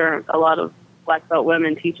 There are a lot of black belt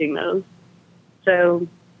women teaching those. So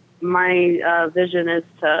my vision is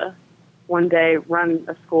to one day run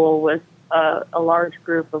a school with a large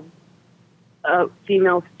group of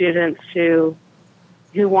female students who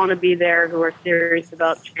want to be there, who are serious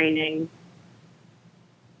about training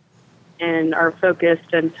and are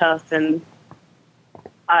focused and tough, and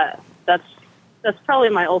that's probably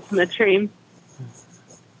my ultimate dream.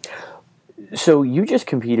 So you just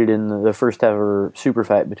competed in the first ever super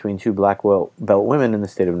fight between two black belt women in the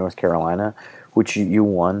state of North Carolina, which you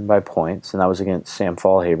won by points, and that was against Sam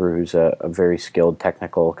Fallhaber, who's a very skilled,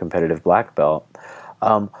 technical, competitive black belt.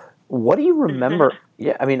 What do you remember?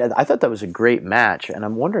 Yeah, I mean, I thought that was a great match, and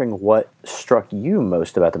I'm wondering what struck you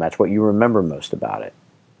most about the match, what you remember most about it.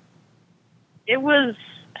 It was...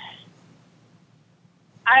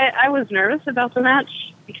 I was nervous about the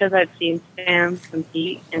match because I'd seen Sam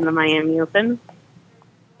compete in the Miami Open,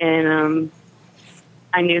 and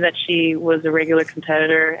I knew that she was a regular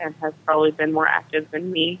competitor and has probably been more active than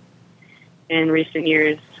me in recent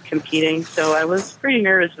years competing. So I was pretty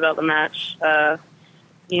nervous about the match.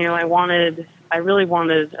 You know, I really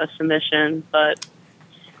wanted a submission, but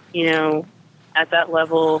you know, at that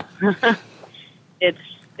level, it's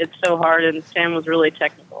so hard. And Sam was really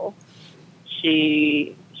technical.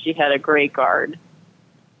 She had a great guard.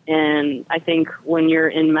 And I think when you're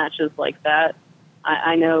in matches like that,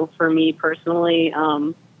 I know for me personally,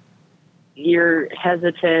 you're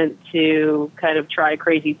hesitant to kind of try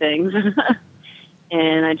crazy things.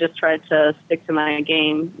 And I just tried to stick to my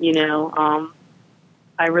game. You know,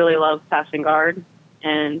 I really love passing guard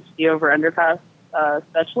and the over-underpass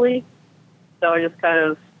especially. So I just kind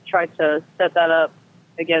of tried to set that up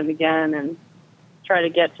again and again and try to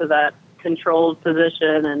get to that controlled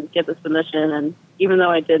position and get the submission. And even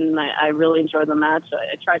though I didn't, I really enjoyed the match.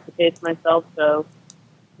 I tried to pace myself, so,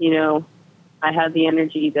 you know, I had the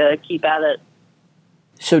energy to keep at it.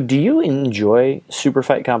 So do you enjoy super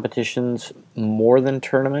fight competitions more than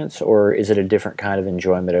tournaments, or is it a different kind of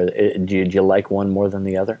enjoyment? Or do you like one more than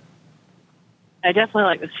the other? I definitely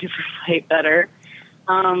like the super fight better.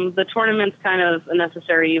 The tournament's kind of a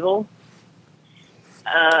necessary evil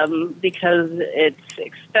because it's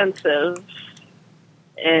expensive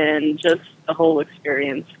and just the whole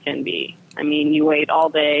experience can be. I mean, you wait all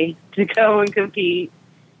day to go and compete,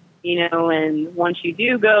 you know, and once you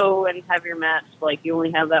do go and have your match, like, you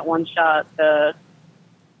only have that one shot to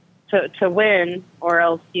win, or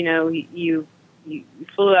else, you know, you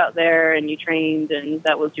flew out there and you trained and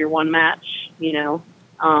that was your one match, you know.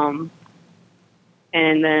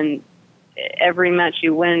 And then every match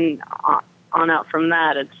you win on out from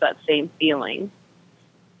that, it's that same feeling.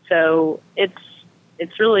 So it's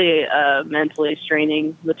really mentally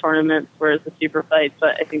straining, the tournaments, whereas the super fights,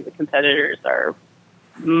 but I think the competitors are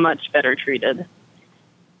much better treated,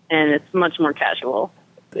 and it's much more casual.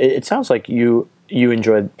 It sounds like you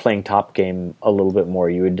enjoyed playing top game a little bit more.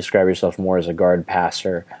 You would describe yourself more as a guard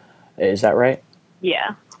passer. Is that right?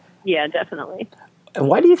 Yeah, definitely. And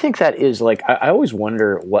why do you think that is? Like, I always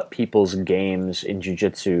wonder what people's games in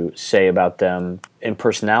jiu-jitsu say about them in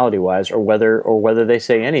personality-wise, or whether they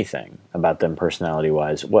say anything about them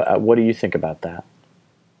personality-wise. What do you think about that?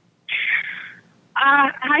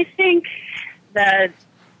 I think that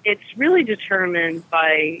it's really determined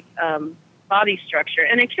by body structure,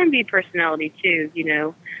 and it can be personality too. You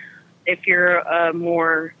know, if you're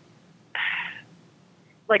more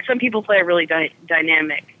like, some people play a really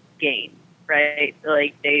dynamic game, right?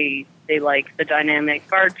 Like they like the dynamic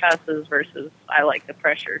guard passes versus I like the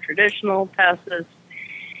pressure traditional passes,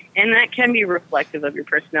 and that can be reflective of your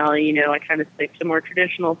personality. You know, I kind of stick to more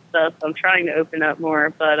traditional stuff. I'm trying to open up more,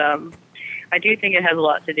 but I do think it has a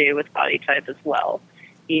lot to do with body type as well.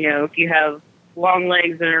 You know, if you have long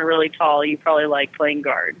legs and are really tall, you probably like playing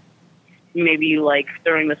guard. Maybe you like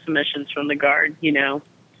throwing the submissions from the guard, you know.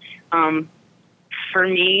 For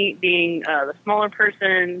me, being the smaller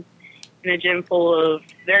person in a gym full of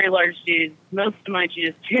very large dudes, most of my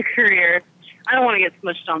jiu-jitsu career, I don't want to get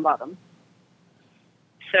smushed on bottom.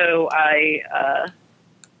 So I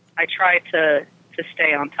try to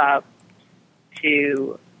stay on top,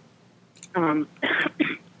 to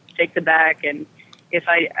take the back, and if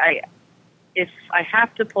I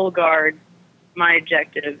have to pull guard, my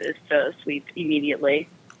objective is to sweep immediately.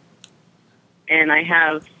 And I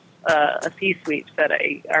have a few sweeps that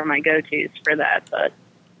are my go-tos for that, but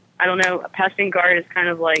I don't know, passing guard is kind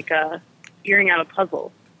of like figuring out a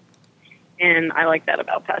puzzle. And I like that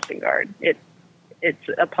about passing guard. It's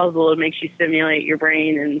a puzzle. It makes you stimulate your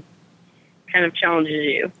brain and kind of challenges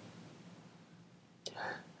you.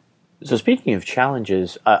 So speaking of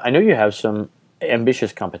challenges, I know you have some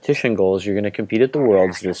ambitious competition goals. You're going to compete at the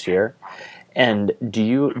Worlds this year. And do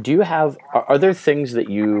you have, are there things that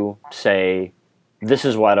you say, this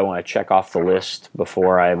is what I want to check off the list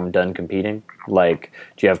before I'm done competing? Like,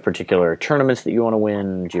 do you have particular tournaments that you want to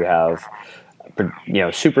win? Do you have,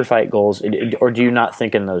 super fight goals? Or do you not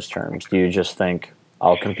think in those terms? Do you just think,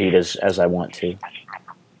 I'll compete as I want to?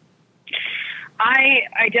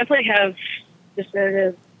 I definitely have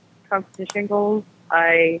definitive competition goals.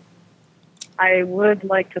 I would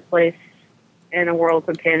like to place in a World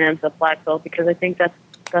and Pan Ams at black belt, because I think that's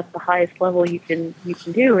the highest level you can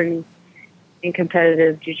do in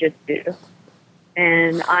competitive jiu-jitsu.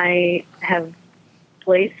 And I have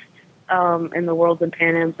placed in the World and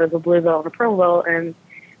Pan Ams as a blue belt and a purple belt, and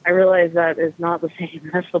I realize that is not the same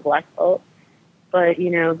as the black belt. But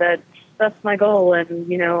that's my goal,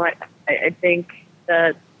 and I think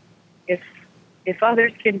that if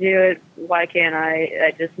others can do it, why can't I?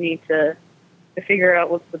 I just need to figure out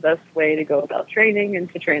what's the best way to go about training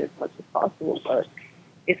and to train as much as possible. But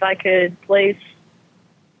if I could place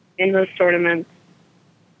in those tournaments,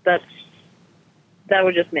 that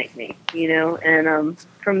would just make me, And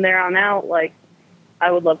from there on out,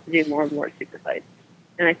 I would love to do more and more super fights.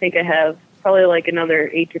 And I think I have probably another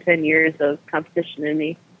 8 to 10 years of competition in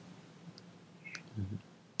me.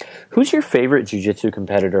 Who's your favorite jiu-jitsu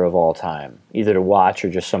competitor of all time, either to watch or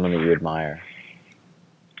just someone that you admire?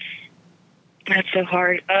 That's so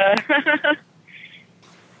hard.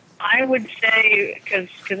 I would say, because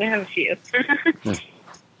I have a few.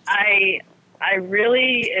 I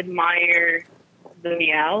really admire the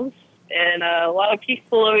Meows, and a lot of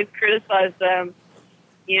people always criticize them.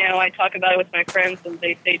 I talk about it with my friends, and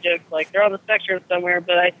they say jokes like they're on the spectrum somewhere,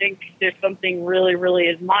 but I think there's something really, really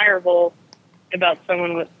admirable about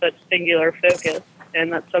someone with such singular focus,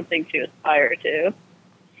 and that's something to aspire to.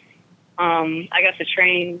 I got to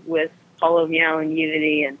train with Paulo Meow in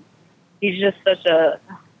Unity, and he's just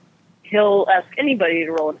he'll ask anybody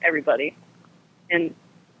to roll in everybody. And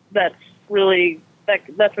that's really,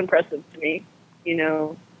 that's impressive to me,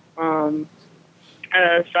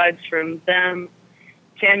 aside from them,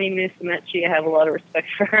 Tammy Musumeci, I have a lot of respect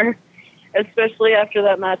for her, especially after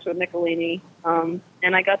that match with Nicolini. And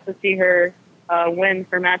I got to see her win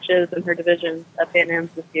her matches in her divisions at Pan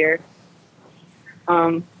Ams this year.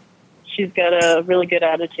 She's got a really good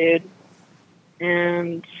attitude.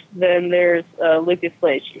 And then there's Lucas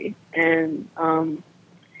Lacey. And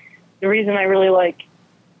the reason I really like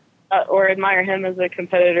or admire him as a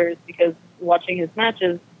competitor is because watching his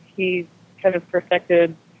matches, he's kind of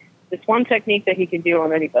perfected this one technique that he can do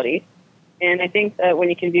on anybody. And I think that when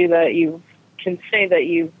you can do that, you can say that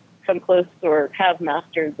you've come close or have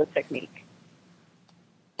mastered the technique.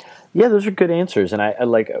 Yeah, those are good answers. And I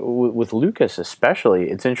like, with Lucas especially,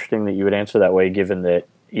 it's interesting that you would answer that way, given that,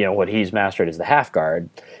 what he's mastered is the half guard,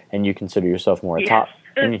 and you consider yourself more a top,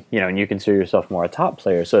 and you consider yourself more a top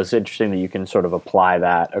player. So it's interesting that you can sort of apply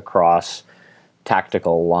that across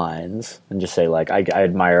tactical lines and just say, I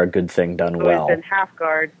admire a good thing done well. I've been half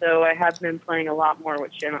guard, so I have been playing a lot more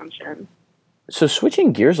with shin on shin. So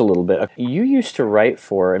switching gears a little bit, you used to write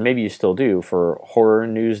for, and maybe you still do, for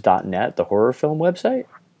horrornews.net, the horror film website?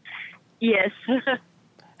 Yes.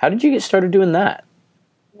 How did you get started doing that?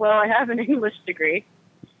 Well, I have an English degree,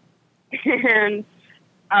 and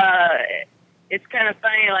it's kind of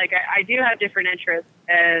funny. I do have different interests,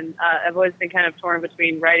 and I've always been kind of torn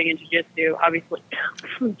between writing and jiu-jitsu. Obviously,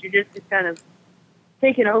 jiu-jitsu's kind of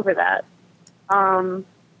taken over that.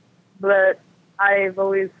 But I've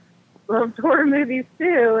always loved horror movies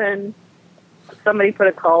too, and somebody put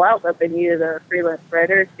a call out that they needed a freelance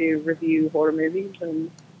writer to review horror movies,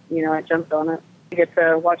 and I jumped on it. I get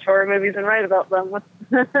to watch horror movies and write about them. What's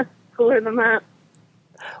cooler than that?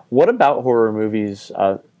 What about horror movies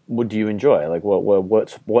what do you enjoy?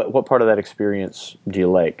 What part of that experience do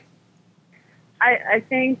you like? I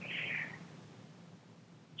think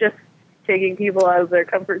just taking people out of their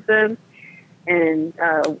comfort zone and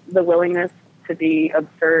the willingness to be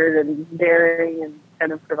absurd and daring and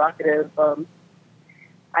kind of provocative.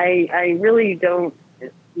 I really don't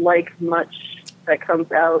like much that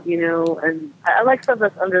comes out, and I like stuff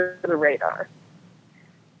that's under the radar,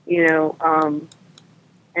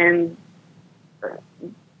 and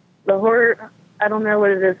the horror, I don't know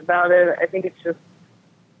what it is about it. I think it's just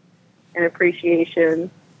an appreciation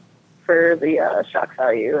for the shock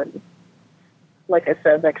value and, like I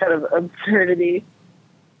said, that kind of absurdity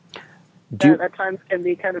that at times can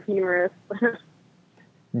be kind of humorous.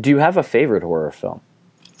 Do you have a favorite horror film?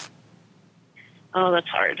 Oh, that's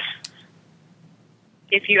hard.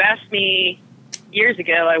 If you asked me years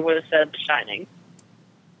ago, I would have said The Shining.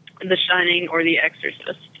 The Shining or The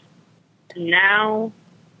Exorcist. Now,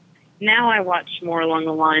 now I watch more along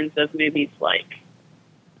the lines of movies like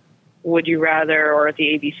Would You Rather or The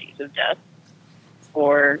ABCs of Death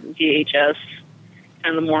or VHS,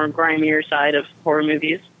 and the more grimier side of horror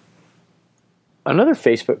movies. Another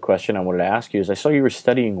Facebook question I wanted to ask you is I saw you were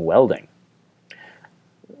studying welding.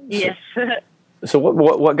 Yes. So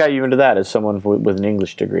what got you into that as someone with an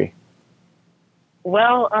English degree?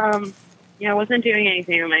 Well, I wasn't doing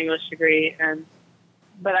anything in my English degree,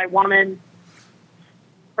 but I wanted,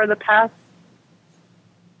 for the past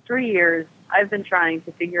 3 years, I've been trying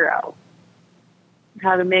to figure out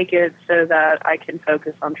how to make it so that I can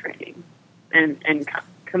focus on training and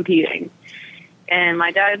competing. And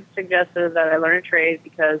my dad suggested that I learn a trade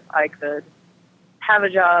because I could have a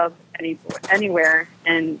job anywhere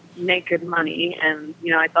and make good money. And,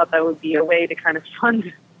 I thought that would be a way to kind of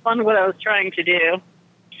fund what I was trying to do.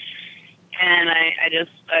 And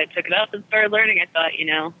I took it up and started learning. I thought,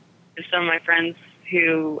 if some of my friends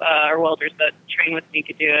who are welders that train with me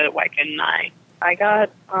could do it, why couldn't I? I got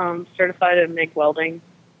certified in MIG welding,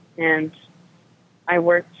 and I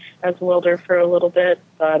worked as a welder for a little bit,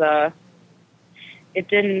 but it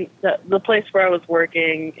didn't. The place where I was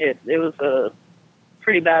working, it was a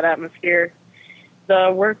pretty bad atmosphere.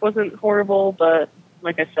 The work wasn't horrible, but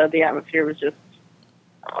like I said, the atmosphere was just,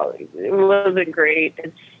 it wasn't great.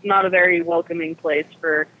 It's not a very welcoming place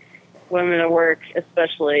for women to work,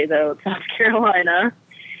 especially though South Carolina.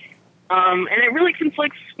 And it really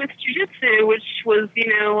conflicts with jiu-jitsu, which was,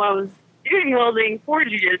 I was doing welding for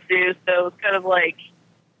jiu-jitsu, so it was kind of like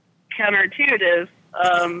counterintuitive,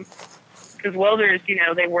 because welders,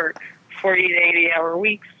 they work 40 to 80-hour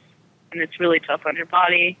weeks, and it's really tough on your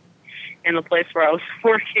body. And the place where I was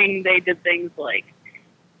working, they did things like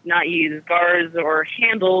not use guards or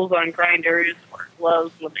handles on grinders, or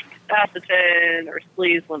gloves when they capacited, or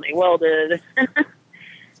sleeves when they welded.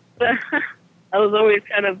 So I was always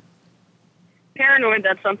kind of paranoid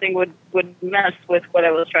that something would mess with what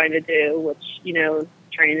I was trying to do, which, is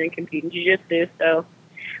train and compete in jiu-jitsu. So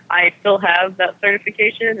I still have that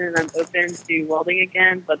certification, and I'm open to welding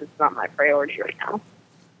again, but it's not my priority right now.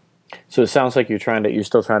 So it sounds like you're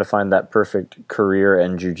still trying to find that perfect career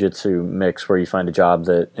and jiu-jitsu mix where you find a job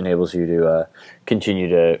that enables you to continue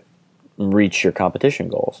to reach your competition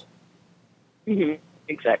goals. Mm-hmm.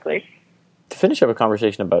 Exactly. To finish up a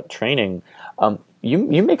conversation about training,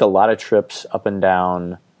 you make a lot of trips up and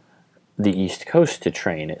down the East Coast to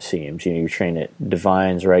train, it seems. You train at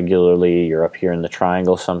Devine's regularly. You're up here in the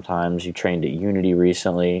Triangle sometimes. You trained at Unity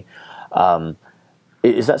recently.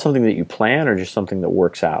 Is that something that you plan or just something that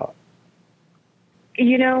works out?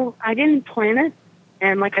 I didn't plan it.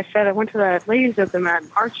 And like I said, I went to the ladies' open mat in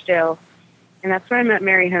Archdale, and that's where I met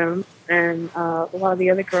Mary Holmes and a lot of the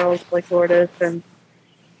other girls like Lourdes. And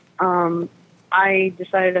I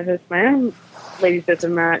decided to host my own ladies'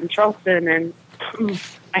 open mat in Charleston, and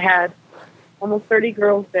I had almost 30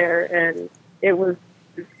 girls there, and it was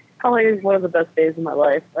probably one of the best days of my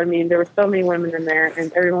life. I mean, there were so many women in there,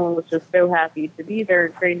 and everyone was just so happy to be there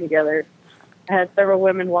and train together. I had several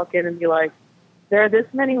women walk in and be like, "There are this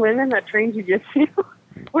many women that train jiu-jitsu?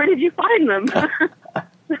 Where did you find them?"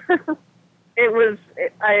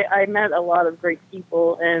 I met a lot of great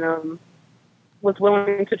people, and was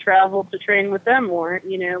willing to travel to train with them more,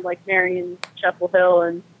 like Mary in Chapel Hill,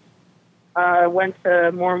 and went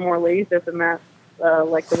to more and more ladies open mats,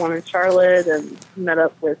 like the one in Charlotte, and met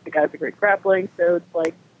up with the guys at Great Grappling. So it's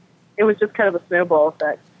like, it was just kind of a snowball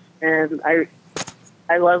effect. And I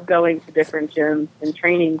love going to different gyms and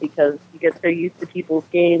training because you get so used to people's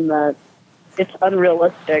game that it's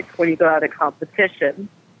unrealistic when you go out at competition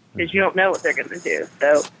because you don't know what they're going to do.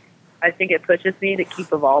 So I think it pushes me to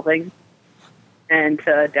keep evolving and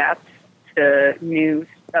to adapt to new,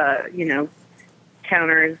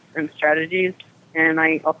 counters and strategies. And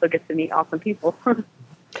I also get to meet awesome people.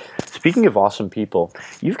 Speaking of awesome people,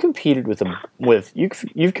 you've competed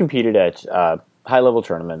you've competed at high level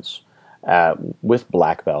tournaments with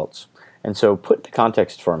black belts, and so put into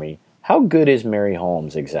context for me, how good is Mary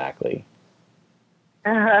Holmes exactly?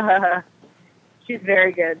 She's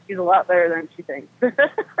very good. She's a lot better than she thinks. There's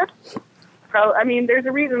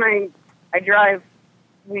a reason I drive.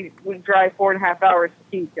 We drive 4.5 hours to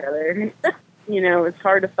see each other. It's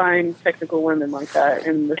hard to find technical women like that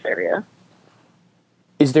in this area.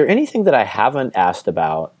 Is there anything that I haven't asked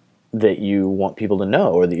about that you want people to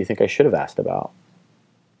know or that you think I should have asked about?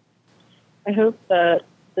 I hope that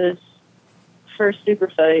this first super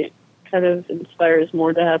fight kind of inspires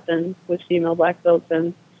more to happen with female black belts.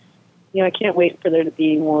 And, I can't wait for there to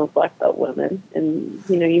be more black belt women. And,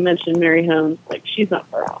 you mentioned Mary Holmes, like, she's not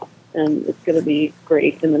far off. And it's going to be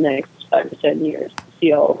great in the next 5 to 10 years to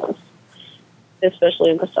see all of us.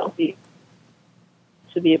 especially in the Southeast,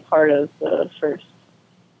 to be a part of the first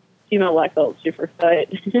female black belt super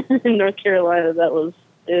fight in North Carolina. That was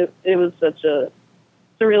it. It was such a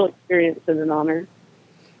surreal experience and an honor,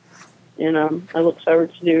 and I look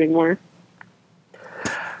forward to doing more.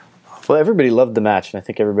 Well, everybody loved the match, and I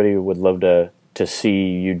think everybody would love to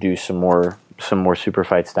see you do some more super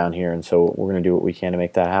fights down here, and so we're going to do what we can to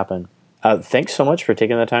make that happen. Thanks so much for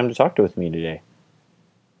taking the time to talk with me today.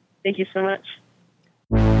 Thank you so much.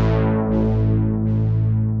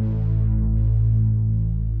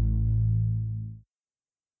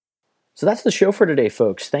 So that's the show for today,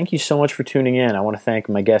 folks. Thank you so much for tuning in. I want to thank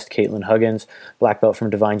my guest, Caitlin Huggins, black belt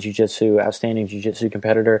from Devine Jiu Jitsu, outstanding Jiu Jitsu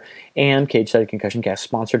competitor, and Cage-Side Concussion Cast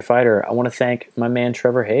sponsored fighter. I want to thank my man,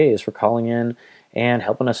 Trevor Hayes, for calling in and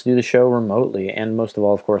helping us do the show remotely. And most of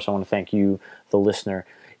all, of course, I want to thank you, the listener.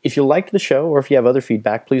 If you liked the show or if you have other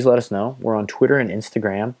feedback, please let us know. We're on Twitter and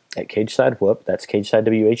Instagram at Cage-Side Whoop. That's Cage-Side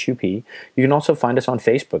WHUP. You can also find us on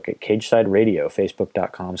Facebook at Cage-Side Radio,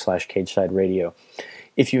 facebook.com/Cage-Side Radio.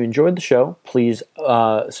 If you enjoyed the show, please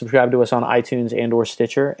subscribe to us on iTunes and or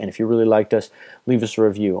Stitcher. And if you really liked us, leave us a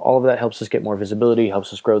review. All of that helps us get more visibility,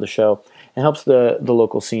 helps us grow the show, and helps the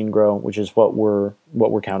local scene grow, which is what we're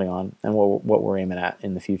counting on and what we're aiming at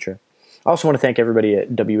in the future. I also want to thank everybody at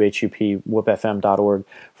WHUP, whoopfm.org,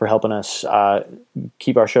 for helping us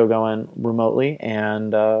keep our show going remotely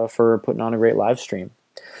and for putting on a great live stream.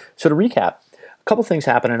 So to recap, a couple things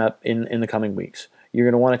happening up in the coming weeks. You're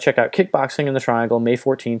going to want to check out Kickboxing in the Triangle, May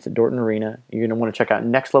 14th at Dorton Arena. You're going to want to check out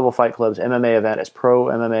Next Level Fight Club's MMA event as Pro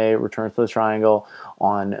MMA returns to the Triangle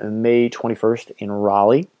on May 21st in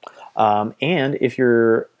Raleigh. And if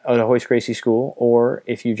you're at a Hoist Gracie school, or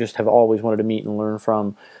if you just have always wanted to meet and learn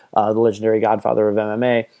from the legendary godfather of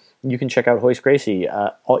MMA, you can check out Hoist Gracie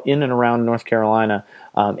in and around North Carolina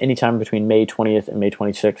anytime between May 20th and May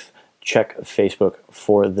 26th. Check Facebook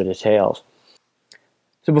for the details.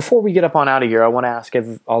 So before we get up on out of here, I want to ask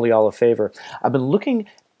all y'all a favor. I've been looking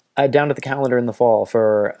down at the calendar in the fall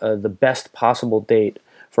for the best possible date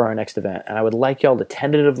for our next event, and I would like y'all to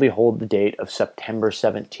tentatively hold the date of September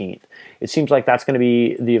 17th. It seems like that's going to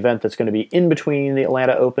be the event that's going to be in between the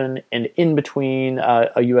Atlanta Open and in between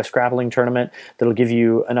a U.S. grappling tournament that'll give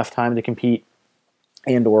you enough time to compete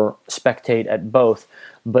and or spectate at both.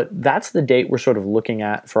 But that's the date we're sort of looking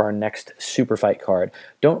at for our next super fight card.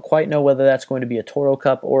 Don't quite know whether that's going to be a Toro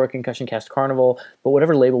Cup or a Concussion Cast Carnival, but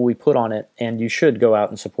whatever label we put on it, and you should go out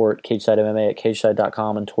and support Cage-Side MMA at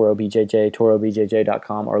cageside.com and Toro BJJ,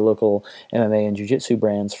 torobjj.com, our local MMA and Jiu-Jitsu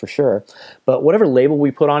brands for sure. But whatever label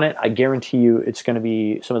we put on it, I guarantee you it's going to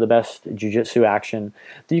be some of the best Jiu-Jitsu action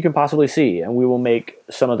that you can possibly see, and we will make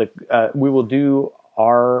we will do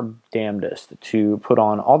our damnedest to put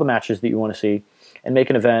on all the matches that you want to see and make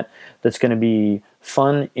an event that's going to be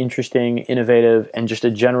fun, interesting, innovative, and just a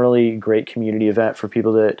generally great community event for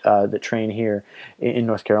people that train here in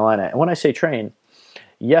North Carolina. And when I say train,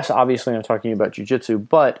 yes, obviously I'm talking about jiu-jitsu,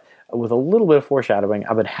 but with a little bit of foreshadowing,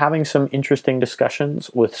 I've been having some interesting discussions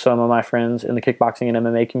with some of my friends in the kickboxing and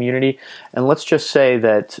MMA community, and let's just say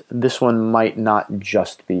that this one might not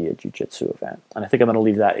just be a jiu-jitsu event. And I think I'm going to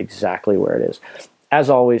leave that exactly where it is. As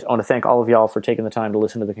always, I want to thank all of y'all for taking the time to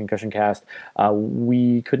listen to the Concussion Cast.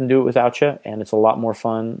 We couldn't do it without you, and it's a lot more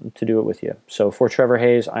fun to do it with you. So for Trevor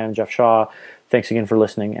Hayes, I am Jeff Shaw. Thanks again for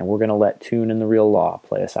listening, and we're going to let Tune and the Real Law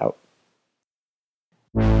play us out.